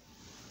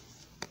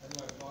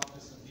know I've talked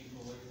to some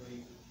people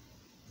lately,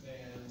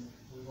 and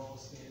we've all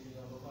seen, you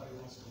know, nobody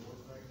wants to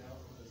work right now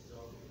because they're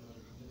all getting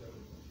under.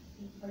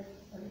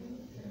 Are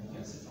you?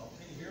 Yes, it's all,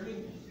 can you hear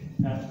me?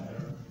 That's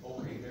better.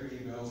 Okay, there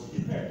you go.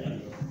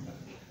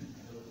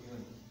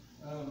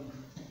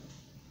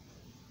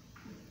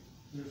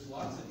 There's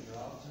lots of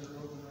jobs that are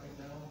open right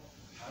now.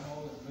 I'm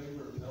all in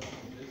favor of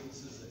helping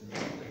businesses that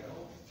need the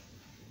help.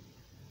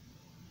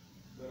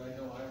 But I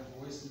know I've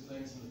voiced some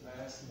things in the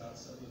past about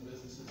some of the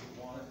businesses that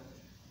want it.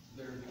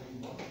 They're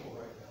doing wonderful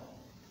right now.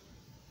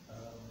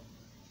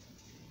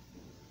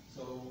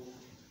 So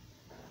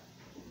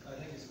I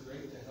think it's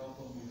great to help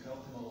them. We've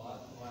helped them a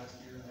lot the last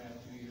year and a half,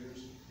 2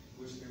 years,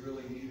 which they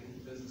really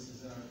needed.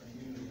 Businesses in our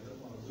community, I don't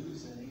want to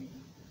lose any,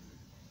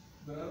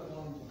 but I don't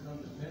want them to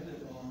become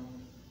dependent on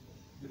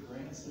the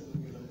grants that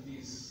we're giving,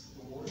 these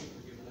awards that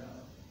we're giving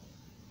out.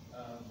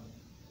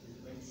 It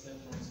makes sense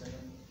what I'm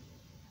saying.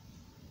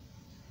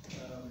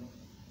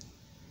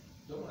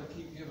 Don't want to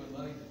keep giving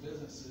money to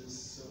businesses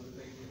so that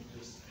they can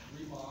just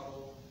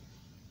remodel,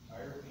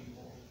 hire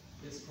people.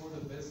 It's for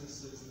the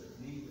businesses that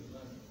need the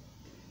money.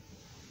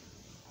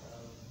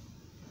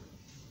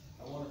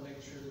 I want to make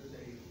sure that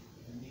they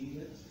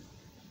need it.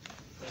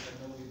 But I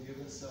know we've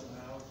given some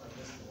out. I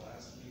missed the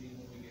last meeting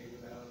when we gave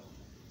it out.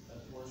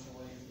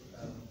 Unfortunately,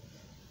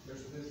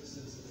 there's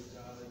businesses that have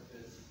got it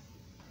that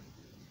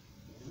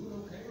do it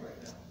okay right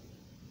now.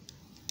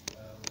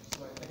 So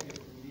I think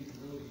if we need to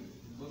really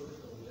look at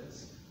the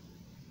list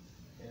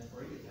and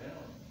break it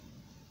down,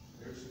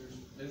 there's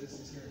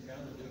businesses here in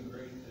town that are doing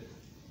great that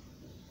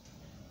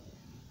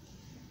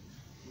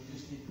we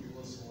just need to be a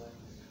little selective.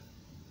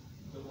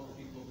 Don't want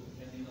people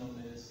depending on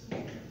this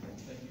and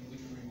thinking we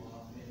can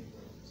remodel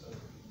anyway. So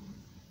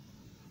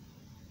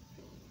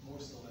more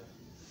selective.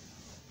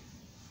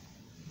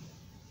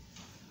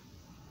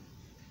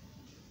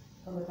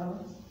 Other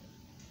comments?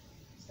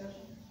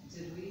 Discussion?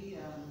 Did we,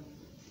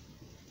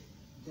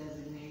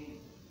 designate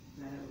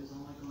that it was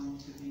only going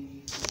to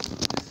be for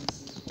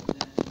businesses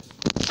within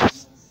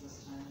this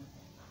time?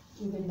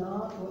 We did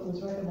not. What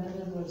was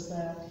recommended was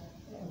that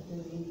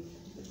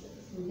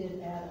we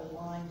did add a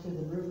line to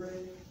the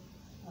rubric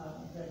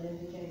that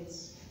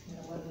indicates, you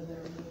know, whether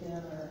they're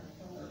within or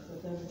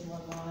within 1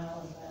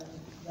 mile, and then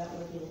that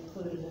would be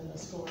included in the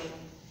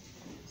scoring.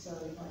 So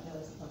you might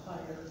have a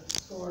higher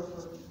score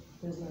for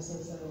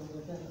businesses that are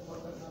within the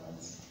corporate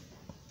limits.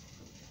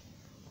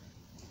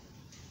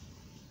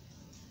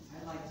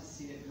 I'd like to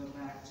see it go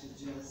back to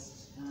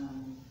just,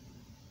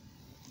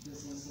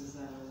 businesses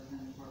that are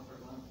within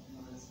corporate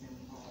limits being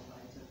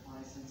qualified to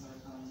apply, since our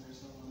funds are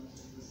so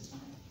limited this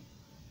time.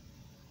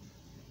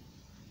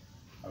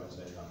 I would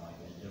say I'm like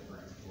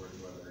indifferent towards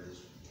whether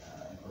it's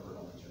in corporate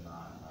limits or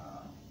not.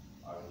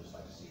 I would just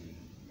like to see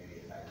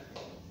maybe a aggregate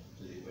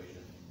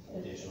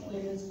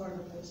It is part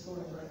of the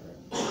scoring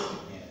record.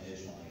 And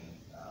additionally,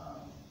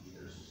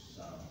 either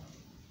some,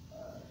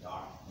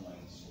 dock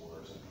points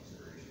or some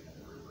consideration in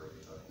the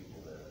rubric of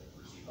people that have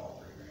received all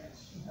 3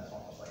 grants, as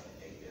almost like a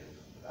negative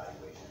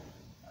evaluation,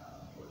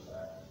 towards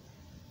that.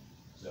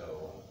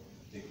 So,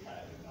 to kind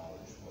of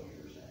acknowledge what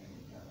you were saying,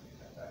 kind of get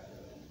that back to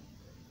it.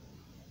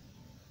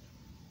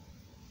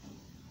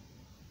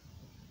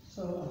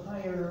 So a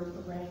higher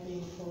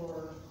ranking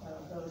for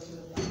those who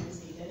have not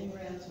received any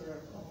grants or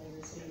have only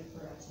received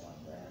perhaps 1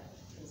 grant.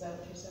 Is that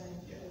what you're saying?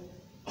 Yeah.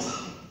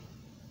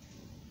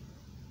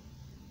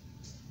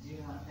 Do you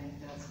not think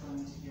that's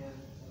going to give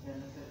a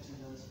benefit to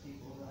those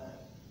people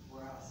that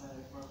were outside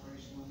of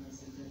corporation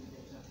limits and didn't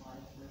get to apply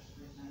the first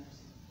 3 times?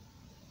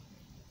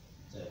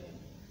 So,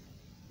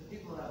 The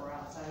people that were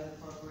outside of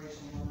the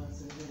corporation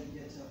limits and didn't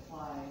get to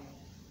apply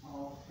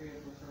all 3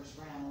 of the first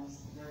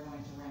rounds, they're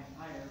going to rank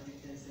higher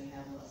because they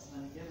had less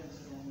money given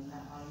to them, and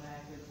that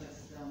automatically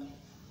puts them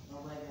a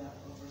leg up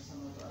over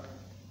some of our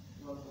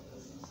local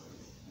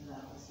businesses. And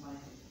that was my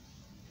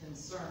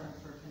concern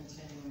for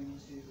continuing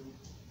to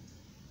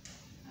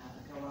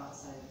go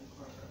outside of the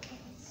corporate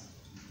limits.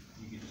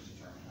 you can just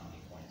determine how many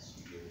points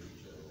you give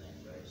each of the things,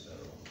 right? So,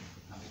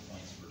 how many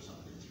points for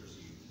somebody that's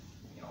received,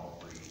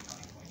 all 3, how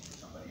many points for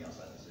somebody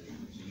outside the city?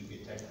 So you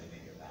could technically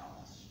make a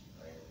balance,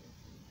 right?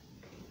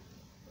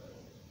 But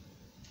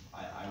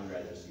I would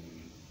rather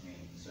see,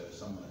 so if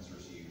someone that's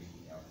received,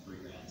 3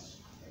 grants,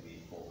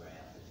 maybe full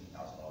grant, $15,000,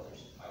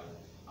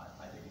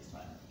 I think it's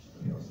time for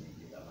somebody else to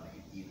get that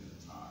money even if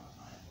it's not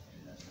time,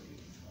 and that's what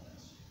each one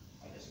is.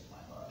 I guess it's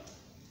my thought.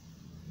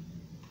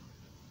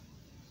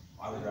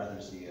 I would rather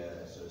see,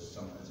 so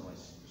someone that's only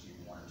received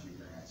 1 or 2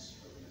 grants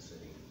within the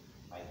city,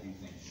 I do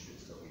think should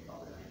still be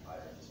probably ranked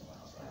higher than someone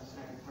outside the That's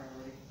city. higher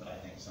priority. But I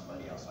think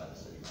somebody outside the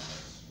city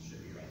limits should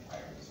be ranked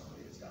higher than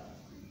somebody that's gotten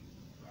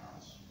 3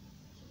 rounds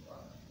so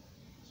far.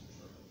 So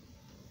sure.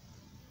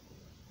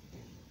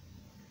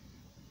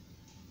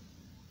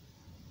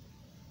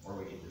 Or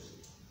we could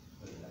just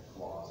put in a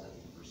clause that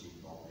you've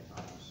received all 3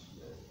 times,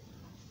 that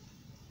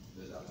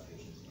those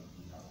applications don't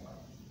be talked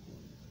about.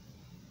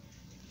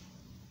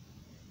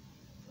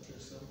 But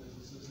there's some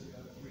businesses that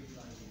got it 3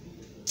 times a week,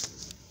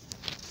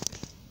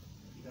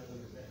 you gotta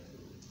look at that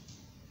too.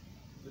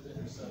 But then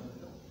there's some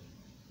that don't.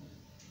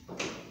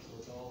 So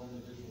it's all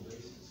individual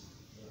basis,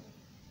 but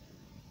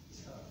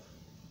it's tough.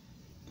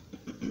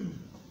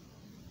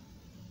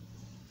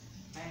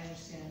 I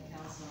understand,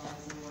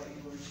 Councilman, what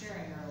you were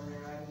sharing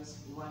earlier. I was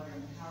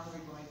wondering, how are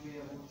we going to be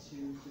able to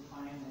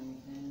define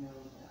and know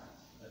that?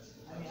 That's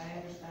the I mean,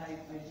 I understand,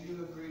 I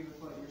do agree with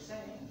what you're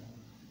saying.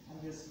 I'm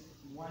just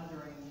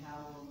wondering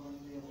how we're going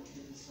to be able to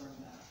discern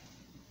that.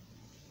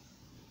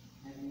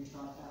 Have you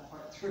thought that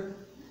part through?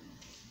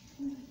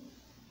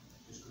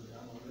 Just go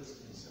down the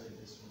list and say,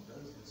 this one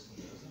does, this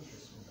one doesn't,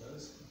 this one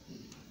does.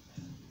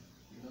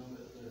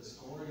 The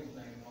scoring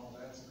thing and all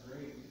that's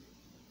great.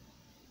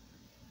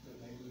 But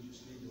maybe we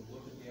just need to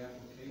look at the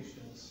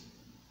applications.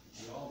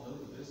 We all know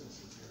the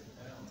businesses here in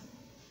town,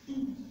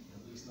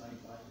 at least 95%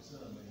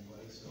 of them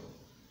anyway, so,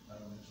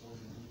 there's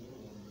only one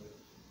little one, but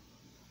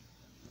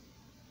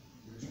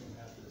we're just gonna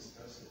have to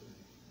discuss it.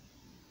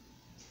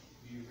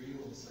 Be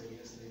real and say,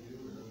 yes, they do,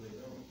 or no, they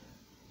don't.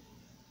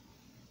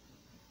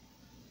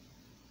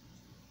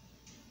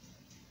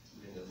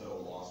 The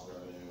total loss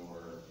revenue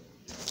or,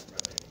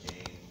 revenue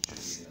gain should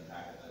be in the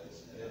packet that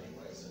is in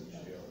anyway, so you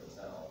should be able to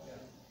tell.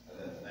 Yeah. And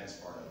then the next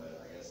part of it,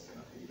 I guess,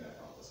 kind of piggyback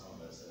off of some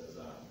of this is,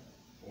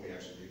 when we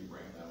actually do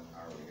rank them,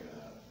 how are we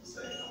gonna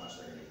say how much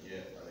they're gonna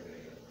get? Are they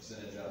gonna get a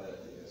percentage of it?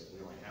 Because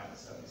we only have the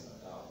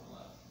 77,000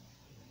 left.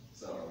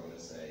 So are we gonna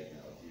say,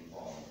 if you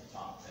fall in the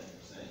top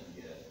 10%,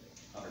 you get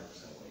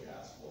 100% what you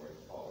asked for. If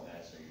you fall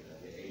next, you're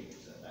gonna get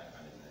 80%, that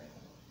kind of thing.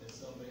 And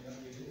some may not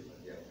get it, but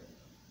Yep.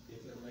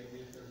 if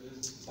their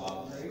business is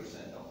Bottom great,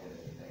 10% don't get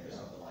anything or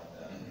something like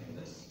that. I mean,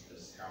 this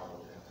is how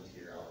we'll have to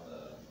tier out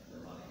the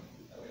money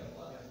that we have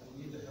yeah, left.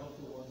 we need to help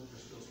the ones that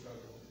are still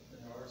struggling, and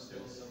there are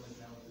still some in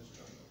town that are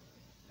struggling.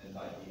 And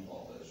by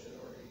default, those should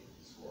already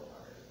score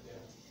higher. Yeah.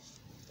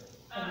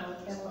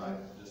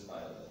 Just by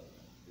the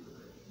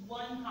rubric.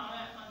 One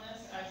comment on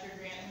this, as your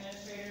grant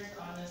administrators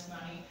on this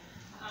money.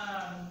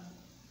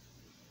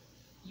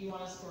 You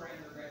want a scoring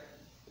rubric.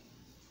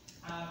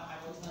 I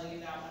will tell you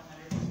that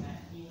 100%,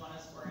 you want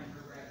a scoring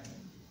rubric.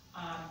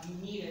 You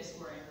need a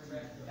scoring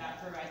rubric,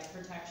 that provides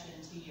protection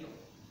to you.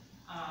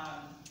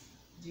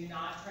 Do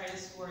not try to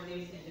score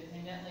these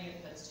independently,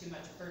 it puts too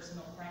much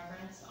personal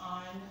preference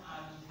on.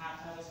 You have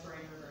to have a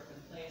scoring rubric in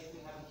place.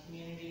 We have a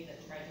community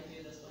that tried to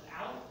do this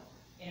without,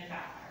 and it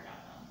backfired on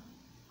them.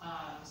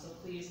 So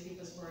please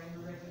keep a scoring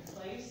rubric in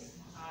place.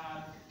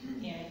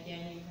 And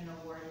again, you can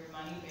award your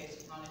money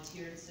based upon a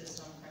tiered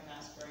system from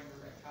that scoring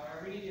rubric.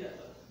 However you do it,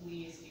 but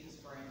please keep a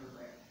scoring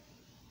rubric.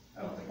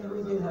 I don't think But there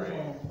we was do ever have a,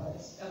 one in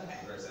place. Okay,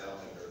 I don't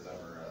think there was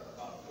ever a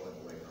thought of going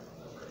away from it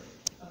ever.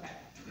 okay,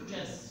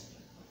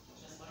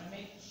 just wanna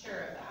make sure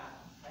of that.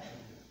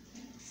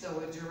 So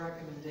would your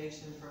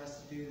recommendation for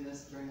us to do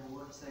this during a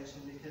work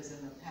session, because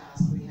in the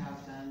past, we have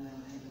done them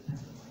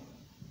independently?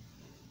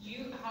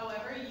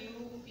 However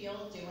you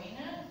feel doing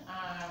it,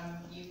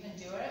 you can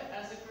do it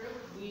as a group.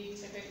 We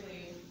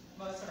typically,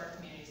 most of our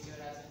communities do it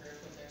as a group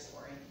with their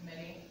scoring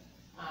committee,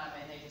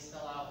 and they just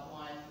fill out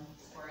one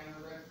scoring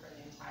rubric for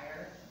the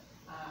entire,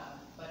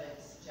 but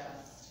it's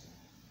just,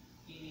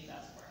 you need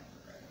that scoring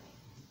rubric.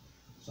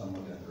 So I'm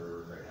looking at the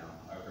rubric right now.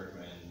 I would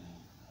recommend,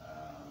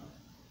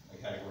 a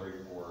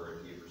category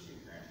for if you've received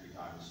a grant 3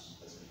 times,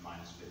 that's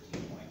minus 15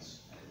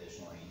 points. And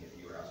additionally, if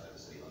you were outside the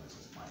city limits,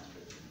 it's minus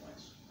 15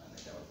 points. I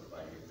think that would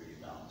provide you a pretty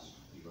good balance.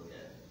 You look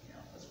at,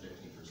 that's 15%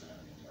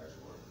 of the entire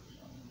score.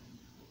 So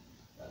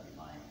that'd be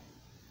my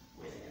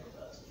way to handle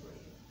that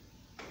situation.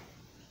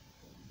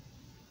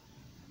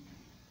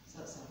 Does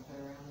that sound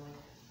fair, Emily?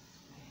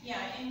 Yeah,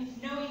 and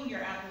knowing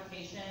your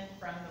application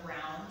from the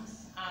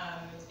rounds,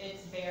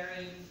 it's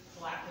very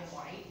black and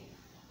white,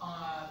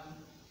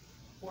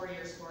 for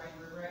your scoring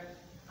rubric.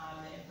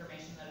 The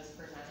information that is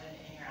presented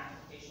in your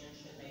application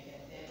should make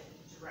it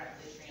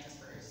directly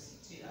transfers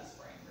to that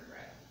scoring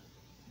rubric.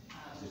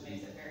 Which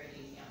makes it very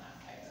easy on that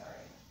side,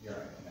 sorry. You're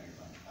right, no, you're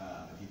fine.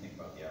 If you think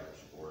about the average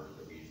score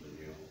that we usually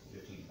do,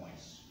 15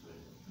 points would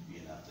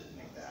be enough to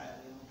make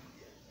that.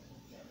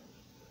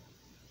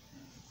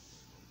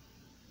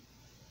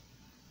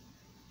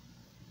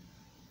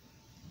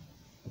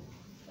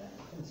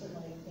 Can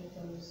certainly make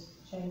those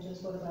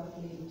changes. What about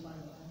the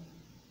timeline?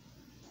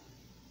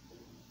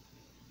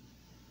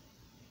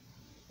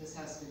 This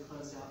has to be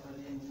closed out by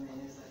the end of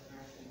May, is that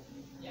correct?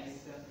 Yes. May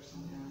 5th or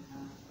something like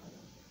that.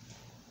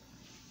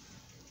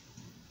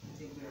 I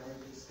think we already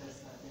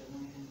discussed that, didn't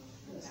we?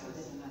 Yes, we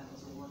did. And that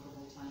was a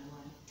workable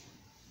timeline.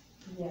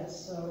 Yes,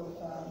 so,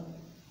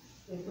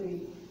 if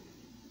we,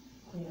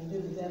 do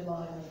the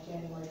deadline of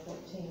January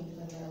 14th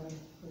and then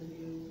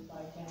review by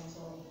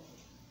council,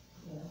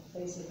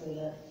 basically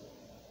that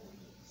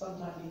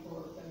sometime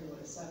before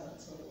February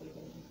 7th, so that we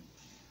can,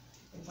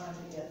 in time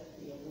to get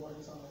the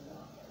awards on the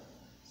docket.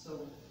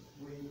 So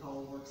we can call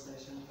a work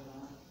session for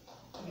that.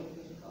 Yeah,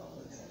 we can call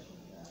it a session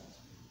for that.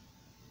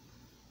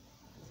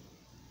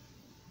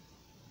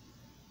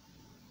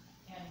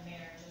 And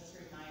Mayor, just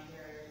a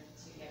reminder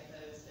to get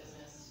those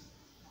business,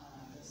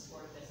 the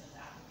scored business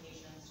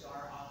applications to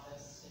our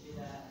office to do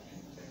that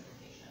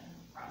certification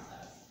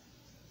process.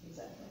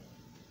 Exactly.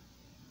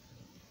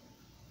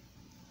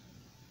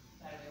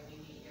 That way we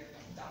meet your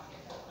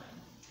docket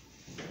deadline.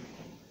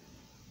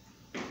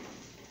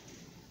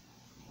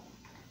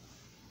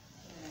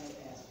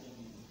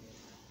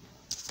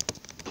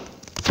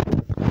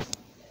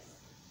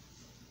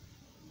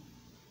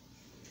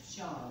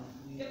 Sean,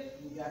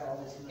 Yep. we got all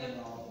this money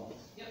Yep. all at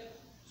once. Yep.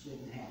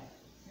 Shouldn't have.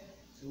 Yep.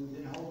 So we've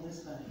been holding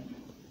this money,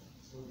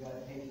 so we've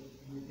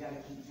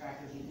gotta keep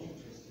track of the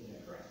interest in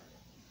it. Correct.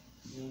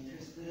 The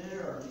interest in it,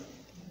 or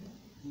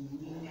do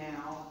we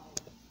now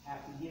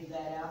have to give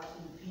that out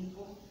to the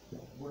people?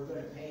 We're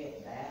gonna pay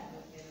it back?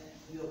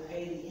 We'll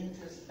pay the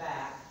interest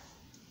back.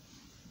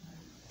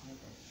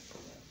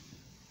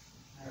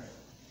 All right.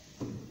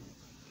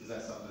 Is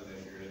that something that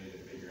you're gonna need to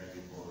figure in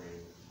before we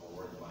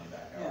award the money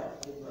back No,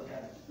 out? it will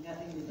have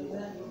nothing to do So with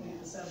that it. will be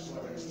the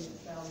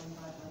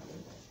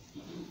 73,500.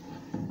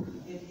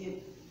 If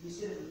we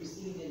should have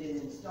received it in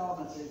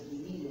installments as we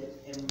need it,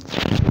 and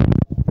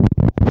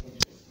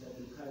but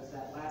because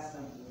that last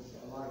sum was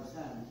a large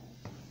sum,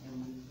 and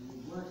we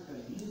weren't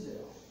gonna use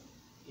it all,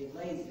 it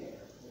lays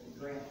there, but the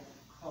grant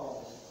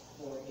calls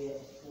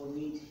for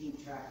me to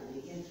keep track of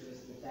the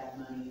interest that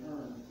money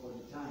earned for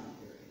the time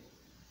period.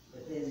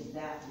 But then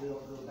that will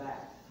go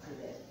back to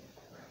them.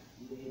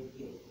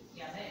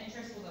 Yeah, the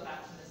interest will go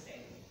back to the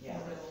state. Yeah.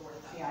 It will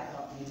work out. See, I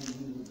thought maybe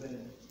we were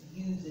gonna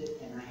use it,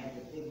 and I had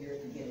to figure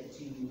it and get it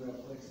to you real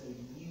quick, so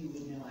you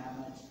would know how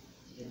much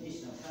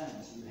additional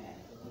funds you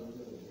had. But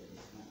really,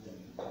 it's not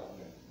gonna,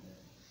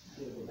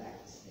 it'll go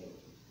back to state.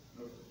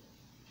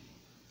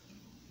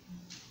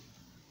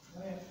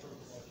 Can I ask for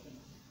a question?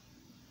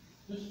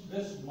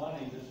 This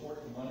money, this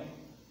working money,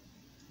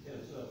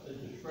 is at the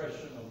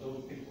discretion of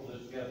those people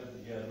that's gathered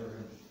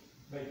together and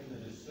making the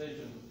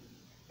decision.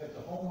 If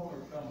the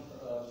homeowner comes to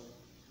us,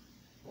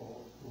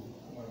 or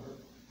whomever,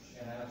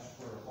 and asks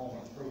for a home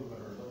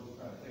improvement or those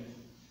kind of things,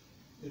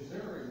 is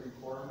there a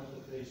requirement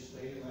that they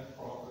stay in that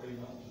property,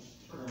 not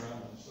just turn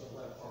around and sell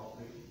that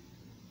property?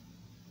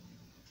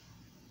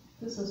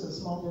 This is a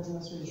small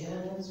business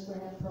resilience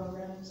grant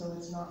program, so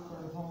it's not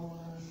for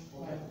homeowners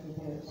or Okay.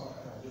 repairs. All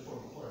right, I just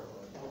want to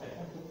clarify. Okay.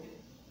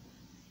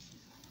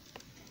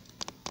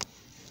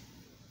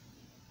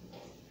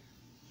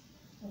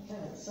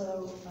 Okay,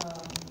 so,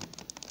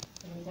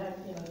 we had,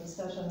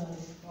 discussion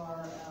as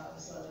far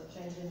as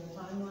changing the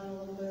timeline a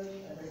little bit.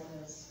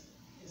 Everyone is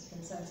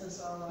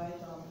consensus all right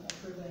on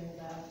approving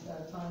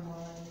that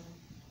timeline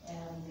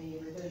and the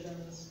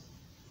revisions,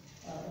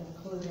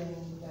 including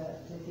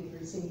that if you've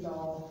received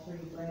all 3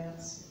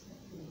 grants,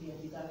 it would be a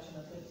deduction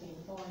of 15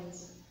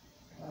 points.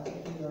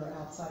 If you are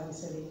outside the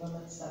city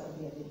limits, that would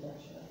be a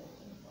deduction of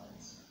 15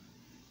 points.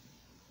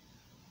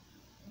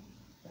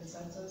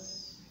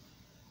 Consensus?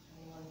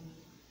 Anyone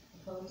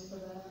opposed to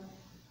that?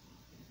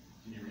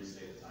 Can you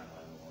restate the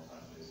timeline one more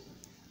time, please?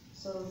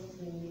 So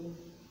the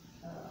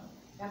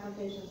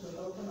Applications will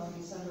open on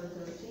December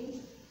 13th.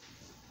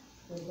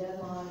 The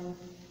deadline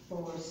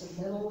for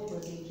submittal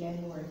would be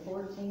January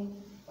 14th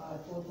by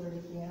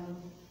 4:30 p.m.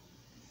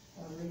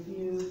 A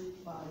review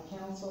by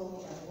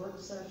council at a work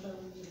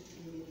session to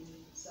be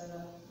set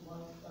up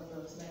one of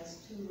those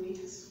next 2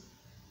 weeks.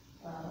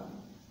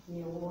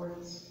 The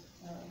awards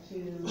to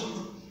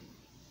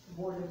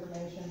board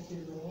information to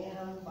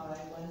Leanne by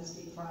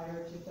Wednesday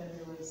prior to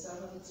February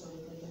 7th, so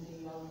that they can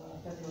be on the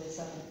February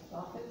 7th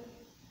docket.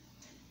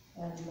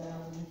 And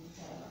then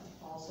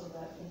also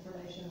that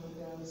information would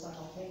go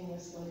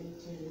simultaneously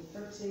to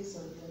Trixie so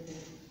that they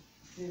can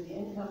do the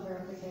income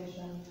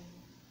verification.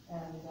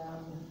 And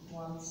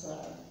once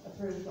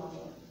approved on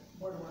the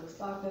Board of Works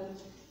docket,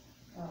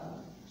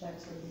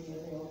 checks would be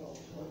available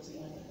towards the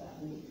end of that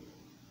week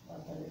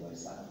on February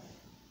 7th.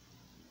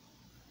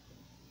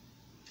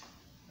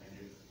 Thank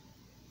you.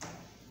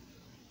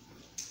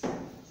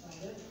 Sound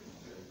good?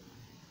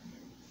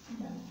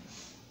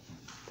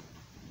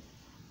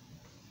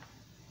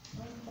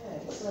 Okay,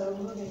 so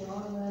moving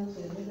on then to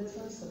new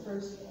business, the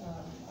first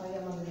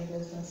item under new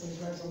business is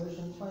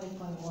resolution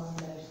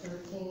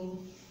 2021-13,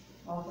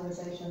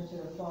 authorization to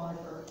apply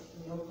for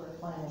the Oprah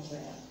planning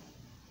grant.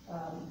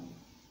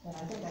 And I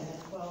think I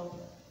had 12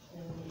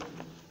 in the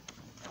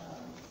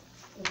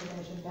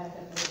information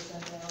packet that was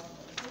sent out.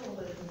 There's a little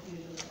bit of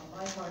confusion on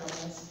my part on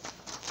this.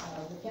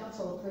 The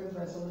council approved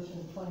resolution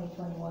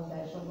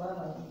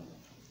 2021-11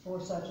 for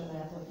such an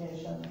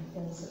application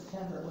in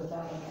September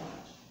without a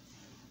match.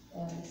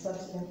 And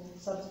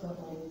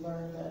subsequently, we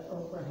learned that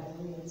Oprah had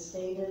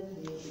reinstated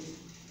the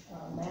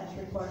match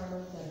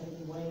requirement that had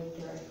been waived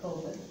during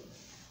COVID.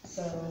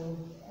 So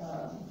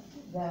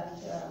that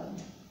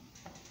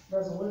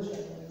resolution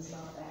is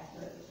not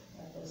accurate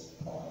at this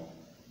point.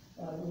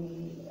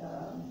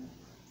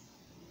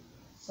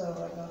 So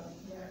I don't,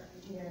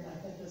 Mary, I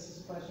think this is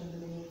a question, do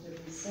we need to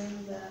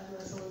rescind that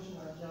resolution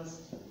or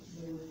just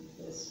do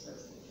this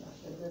resolution?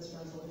 Should this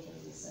resolution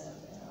be sent?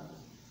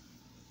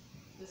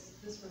 This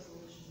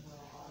resolution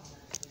will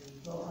automatically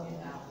Will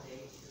automatically.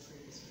 invalidate the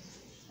previous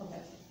resolution.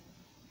 Okay.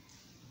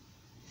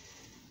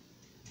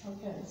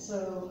 Okay, so,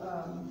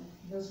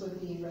 this would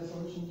be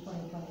resolution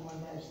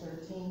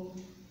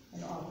 2021-13,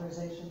 an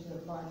authorization to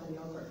apply for the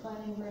Oprah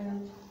planning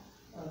grant,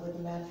 with a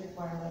match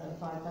requirement of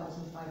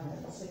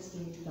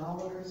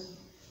 $5,560.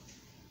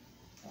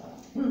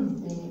 The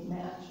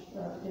match,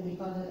 can be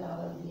funded out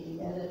of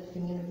the edit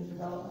community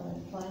development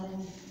and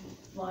planning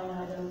line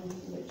item,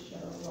 which,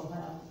 will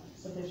have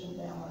sufficient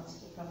balance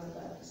to cover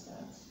that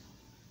expense.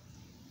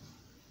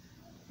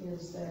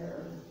 Is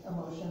there a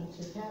motion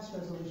to pass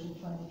resolution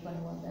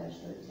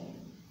 2021-13?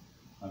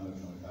 I move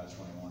we pass 2021-13.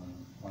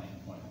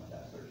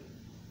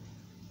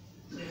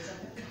 Is there a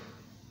second?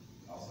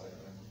 I'll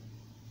second.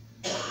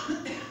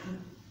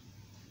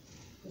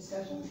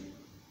 Discussion?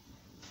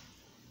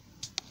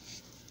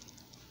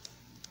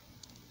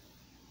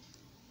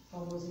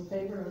 All those in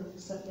favor of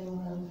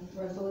accepting the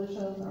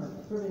resolution or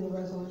approving the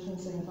resolution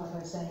signify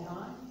by saying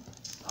aye.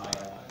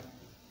 Aye.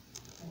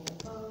 Any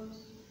opposed?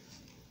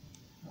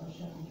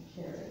 Motion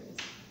carries.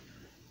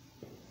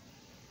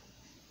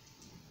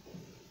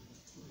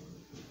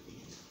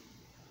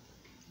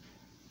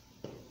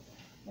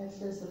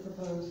 Next is the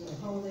proposed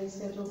holiday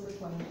schedule for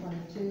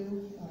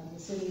 2022. The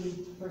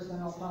city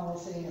personnel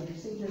policy and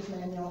procedures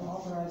manual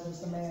authorizes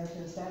the mayor to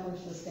establish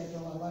the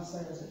schedule unless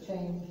there is a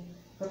change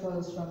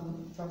proposed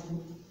from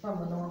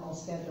the normal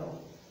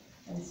schedule.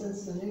 And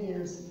since the New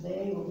Year's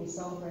Day will be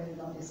celebrated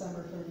on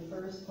December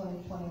 31st,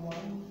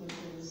 2021, which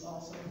is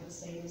also what the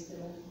state is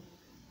doing,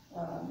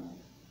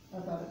 I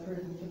thought it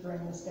prudent to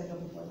bring the schedule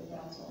before the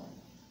council.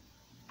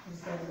 Is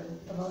there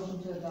a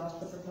motion to adopt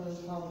the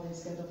proposed holiday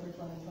schedule for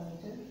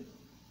 2022?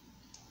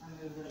 I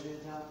move that we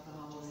adopt the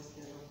holiday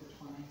schedule for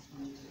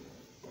 2022.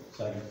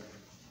 Second.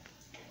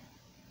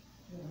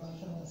 We have a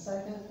motion and a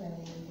second.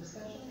 Any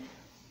discussion?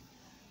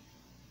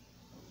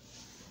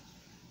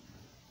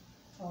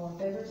 All in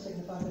favor,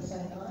 signify by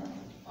saying aye.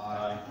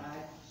 Aye.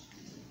 Aye.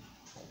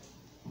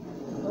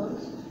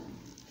 Opposed?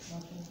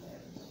 Motion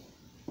carries.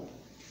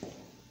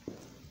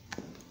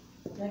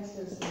 Next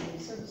is the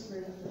service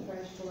agreement for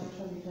trash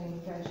collection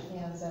between Trash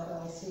Cans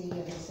LLC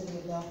and the City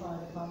of Delphi.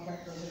 The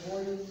contract was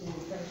awarded to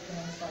Trash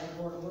Cans by the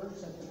Board of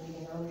Works at the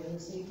meeting earlier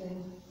this evening,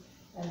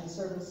 and the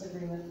service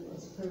agreement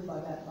was approved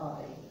by that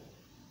body.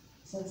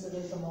 Since it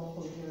is a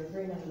multiple-year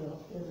agreement,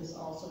 it is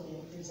also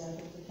being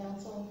presented to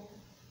council.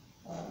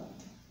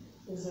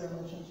 Is there a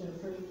motion to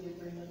approve the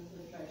agreement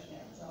with Trash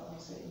Cans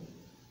LLC?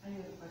 I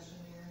have a question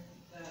here.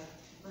 The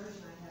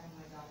version I have in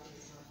my docket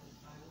is not the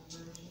final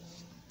version.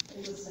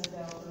 It was sent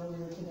out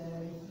earlier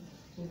today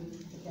to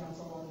the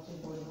council and to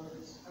Board of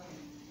Works. Okay.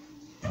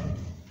 A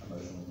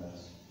motion we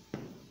pass.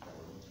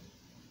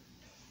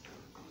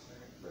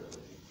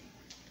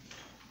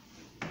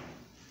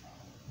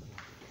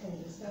 Any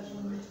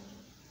discussion?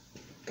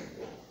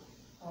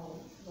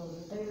 All those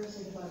in favor,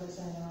 signify by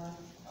saying aye.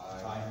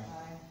 Aye. Aye.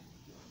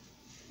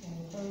 Any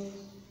opposed?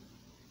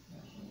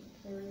 Motion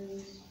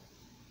carries.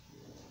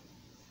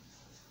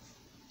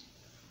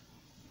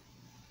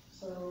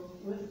 So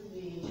with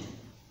the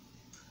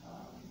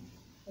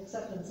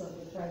of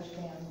the trash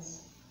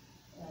cans,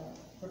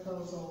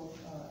 proposal,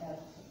 at,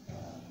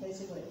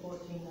 basically at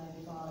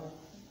 $14.95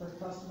 per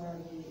customer.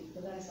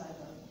 The next item,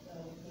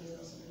 is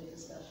also a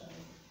discussion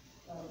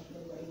of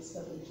the rates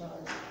that we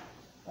charge,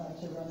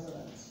 to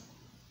residents.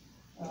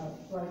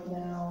 Right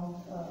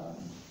now,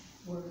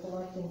 we're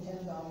collecting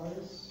 $10,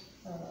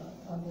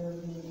 under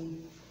the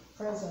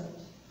present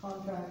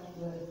contract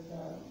with,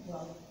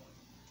 well,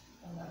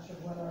 I'm not sure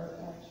what our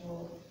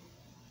actual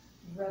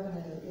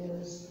revenue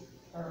is,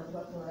 or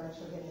what we're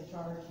actually getting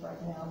charged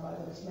right now by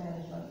waste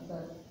management,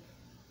 but,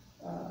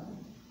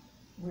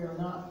 we are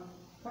not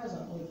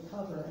presently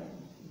covering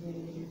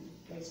the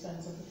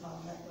expense of the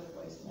contract with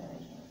waste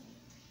management.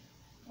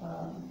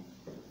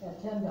 At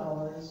 $10,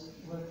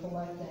 we're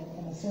collecting,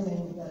 and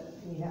assuming that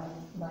we have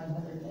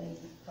 908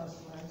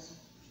 customers,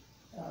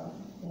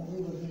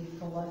 we would be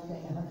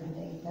collecting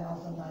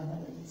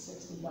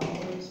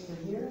 $108,960 per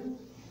year.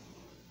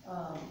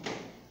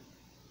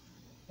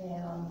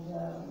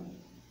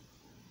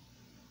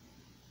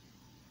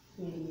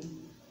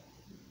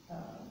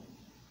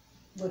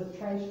 With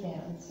trash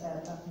cans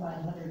at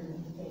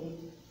 908,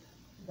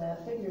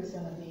 that figure is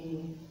going to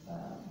be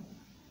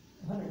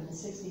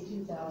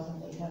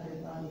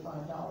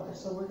 $162,895.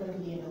 So we're going to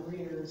be in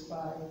arrears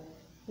by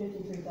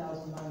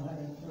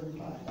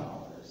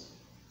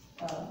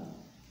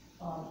 $53,935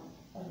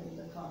 under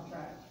the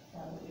contract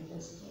that we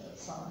just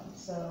signed.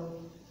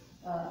 So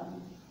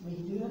we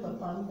do have a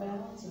fund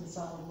balance in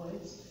solid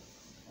waste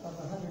of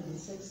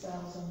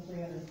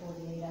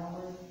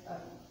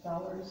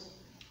 $106,348.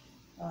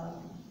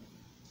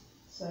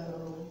 So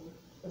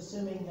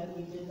assuming that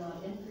we did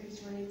not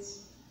increase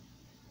rates,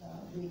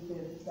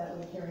 that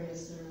would carry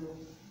us through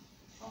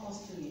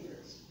almost 2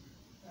 years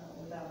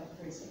without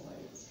increasing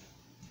rates.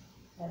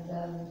 And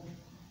then,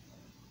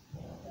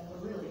 then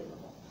we're really in the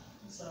hole.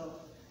 So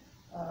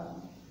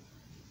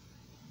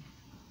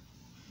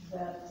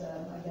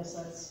I guess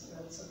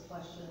that's a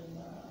question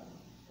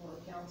for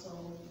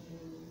council.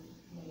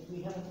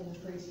 We haven't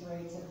increased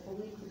rates, I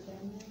believe, for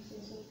 10 years,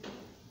 is it? I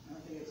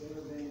don't think it's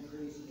ever been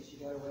increased since you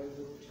got away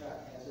with the truck,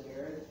 has it,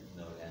 Aaron?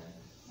 No, Dan.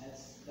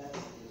 That's the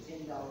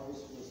 $10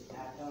 was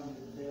tacked onto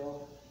the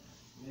bill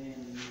when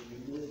you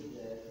removed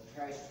the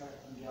trash truck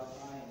from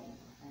Delphi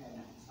and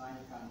signed a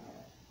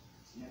contract.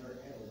 It's never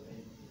ever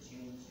been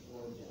changed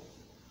or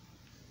adjusted.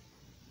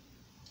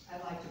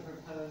 I'd like to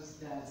propose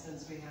that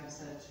since we have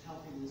such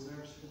healthy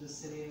reserves for the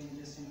city and we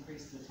just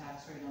increase the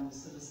tax rate on the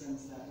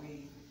citizens, that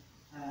we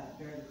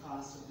bear the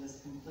cost of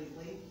this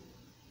completely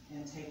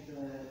and take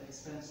the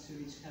expense to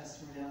each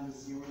customer down to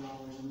 $0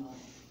 a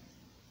month.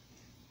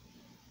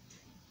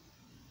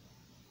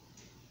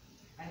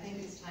 I think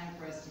it's time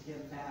for us to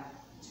give back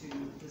to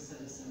the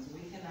citizens.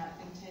 We cannot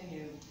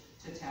continue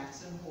to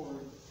tax and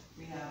hoard.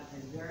 We have a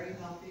very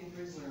healthy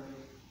reserve,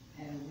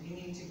 and we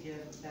need to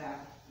give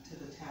back to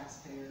the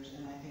taxpayers,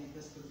 and I think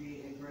this would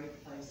be a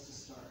great place to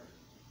start.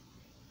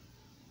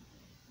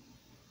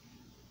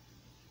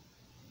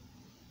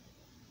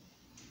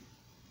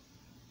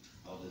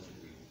 I'll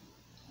disagree.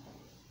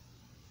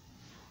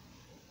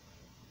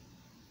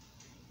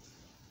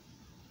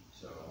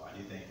 So I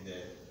do think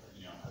that,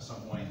 at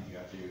some point you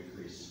have to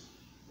increase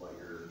what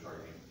you're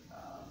charging.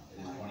 It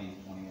is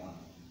 2021.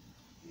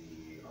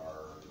 We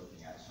are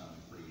looking at some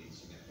pretty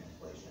significant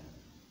inflation.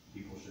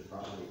 People should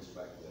probably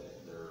expect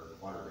that their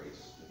water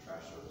rates, the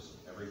trash service,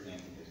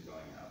 everything is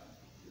going up.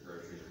 The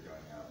groceries are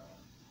going up.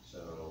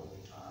 So,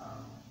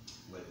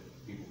 would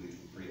people be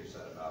pretty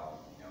upset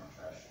about,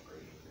 trash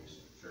rate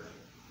increase? Sure.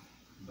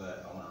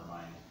 But I want to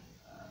remind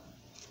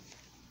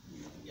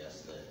you,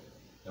 yes, that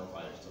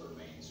Delphi still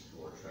remains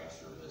for trash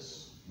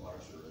service,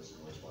 water service, and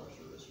wastewater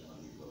service one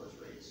of the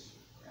lowest rates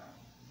around.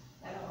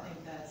 I don't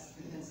think that's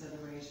the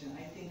consideration.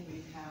 I think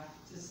we have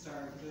to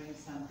start doing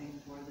something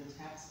for the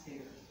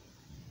taxpayer.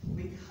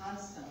 We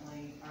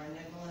constantly are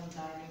nickel and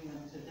diming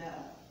them to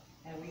death,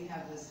 and we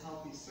have this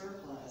healthy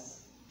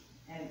surplus,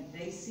 and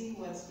they see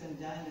what's been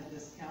done at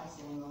this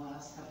council in the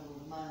last couple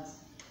of months.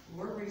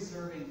 We're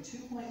reserving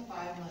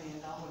 $2.5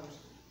 million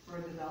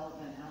for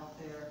development out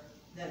there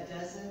that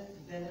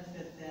doesn't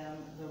benefit them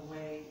the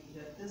way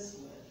that this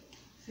would.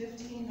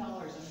 $15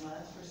 a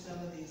month for some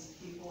of these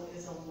people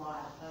is a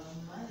lot of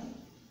money.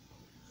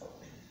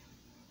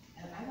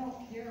 And I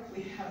don't care if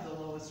we have the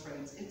lowest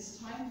rates. It's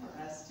time for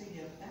us to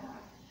give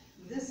back.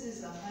 This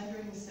is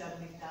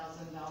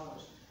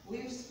 $170,000.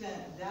 We've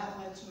spent that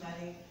much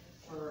money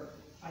for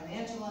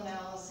financial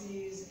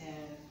analyses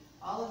and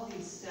all of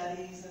these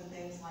studies and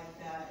things like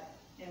that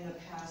in the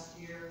past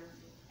year,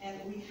 and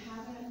we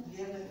haven't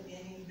given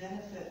any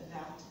benefit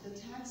back to the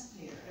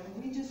taxpayer,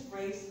 and we just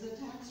raised the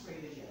tax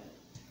rate again.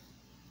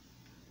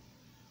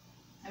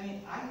 I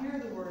mean, I hear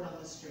the word on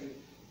the street.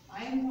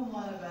 I'm the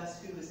one of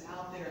us who is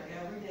out there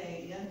every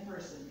day in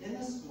person, in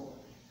the school,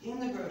 in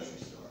the grocery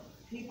store.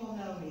 People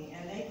know me,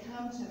 and they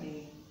come to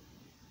me,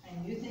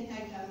 and you think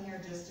I come here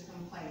just to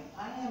complain.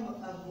 I am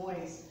a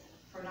voice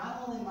for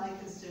not only my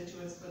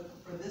constituents, but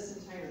for this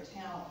entire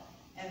town,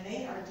 and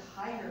they are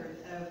tired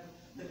of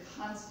the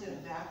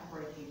constant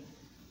backbreaking.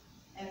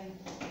 And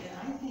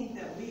I think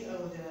that we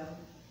owe them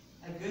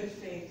a good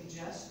faith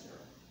gesture.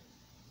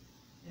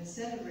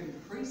 Instead of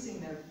increasing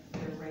their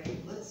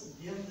rate, let's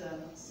give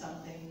them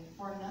something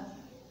for nothing.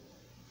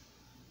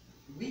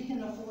 We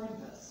can afford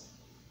this.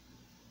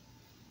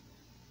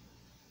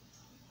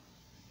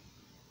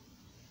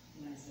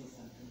 Can I say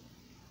something?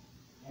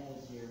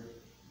 As your,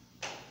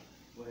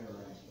 whatever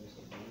I'm supposed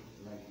to be,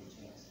 write your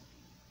checks.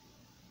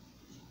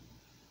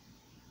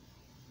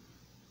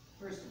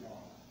 First of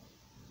all,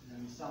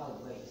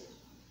 solid waste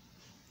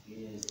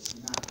is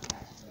not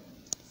tax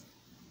revenue.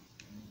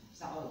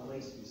 Solid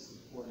waste is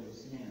supported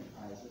as an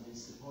enterprise. It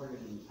is supported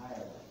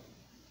entirely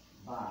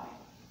by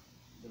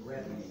the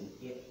revenue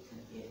it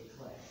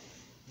collects.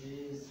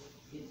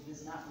 It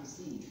does not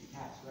receive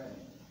tax revenue.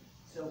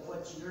 So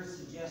what you're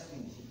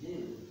suggesting to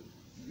do,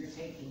 you're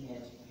taking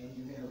it and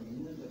you're going to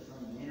remove it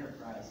from an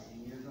enterprise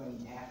and you're going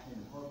to have to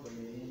incorporate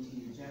it into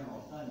your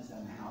general fund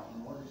somehow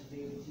in order to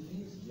be able to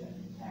use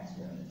tax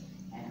revenue.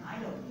 And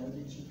I don't know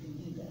that you can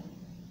do that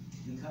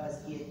because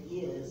it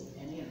is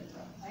an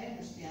enterprise. I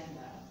understand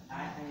that.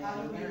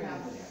 How do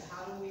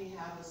we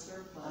have a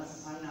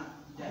surplus? I'm not.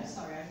 I'm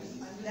sorry, I'm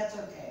just. That's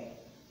okay.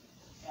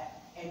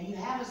 And you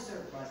have a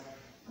surplus.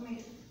 Let me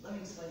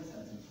explain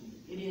something to you.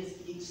 It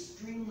is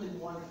extremely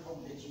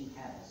wonderful that you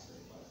have a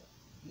surplus.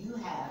 You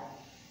have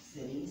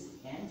cities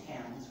and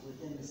towns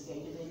within the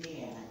state of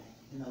Indiana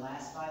in the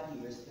last 5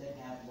 years that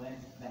have went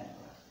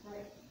bankrupt.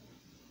 Right.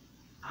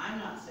 I'm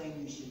not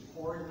saying you should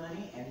hoard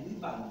money, and we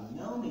by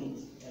no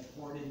means have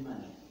hoarded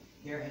money.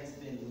 There has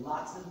been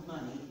lots of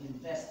money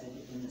invested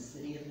in the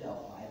city of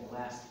Delphi the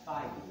last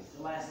 5 years,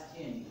 the last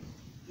 10 years.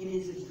 It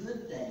is a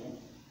good thing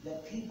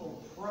that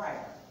people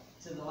prior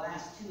to the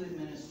last 2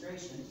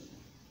 administrations,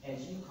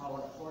 as you call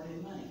it,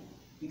 hoarded money.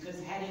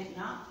 Because had it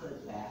not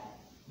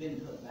been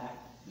put back,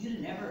 you'd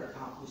have never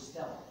accomplished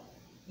Delphi.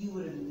 You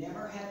would have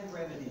never had the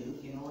revenue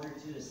in order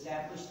to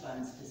establish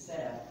funds to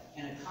set up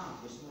and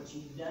accomplish what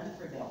you've done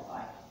for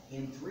Delphi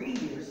in 3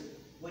 years,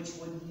 which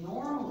would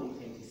normally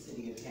take a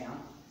city or town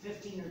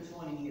 15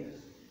 or 20 years.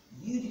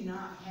 You do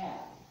not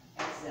have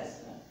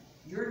excess money.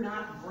 You're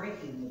not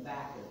breaking the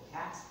back of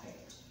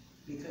taxpayers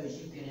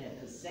because you can at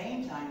the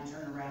same time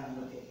turn around and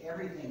look at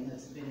everything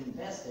that's been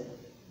invested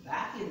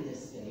back in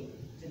this city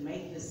to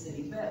make this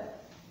city better.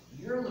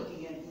 You're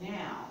looking at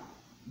now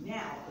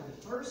for the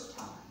first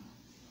time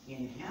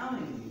in how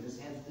many years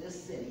has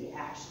this city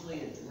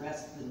actually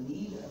addressed the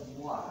need of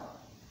water?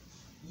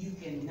 You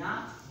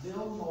cannot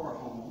build more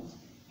homes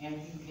and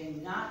you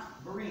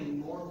cannot bring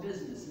more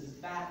businesses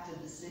back to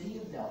the city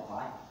of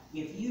Delphi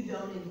if you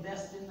don't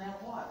invest in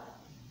that water.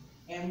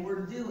 And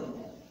we're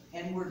doing it.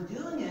 And we're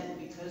doing it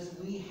because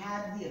we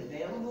had the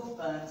available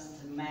funds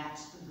to match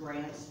the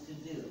grants to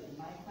do it.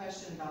 My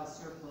question about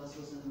surplus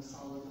was in the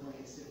solid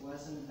waste. It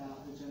wasn't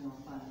about the general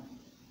fund.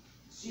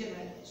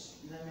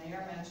 The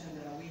mayor mentioned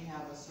that we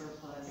have a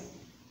surplus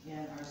in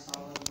our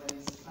solid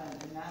waste fund,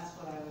 and that's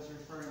what I was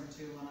referring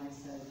to when I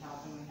said, how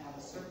can we have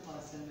a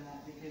surplus in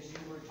that? Because you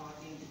were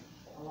talking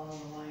along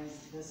the lines,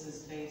 this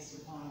is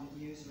based upon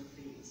user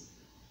fees.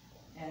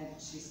 And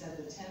she said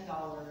the $10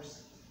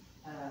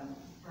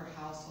 per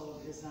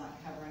household is not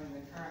covering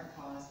the current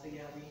cost, but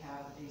yet we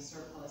have a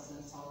surplus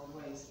in solid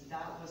waste.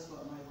 That was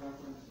what my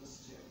reference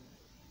was to.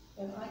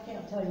 And I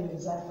can't tell you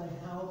exactly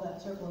how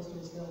that surplus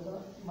was built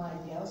up. My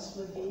guess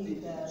would be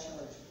that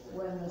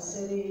when the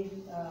city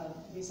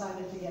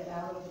decided to get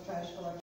out of the trash collection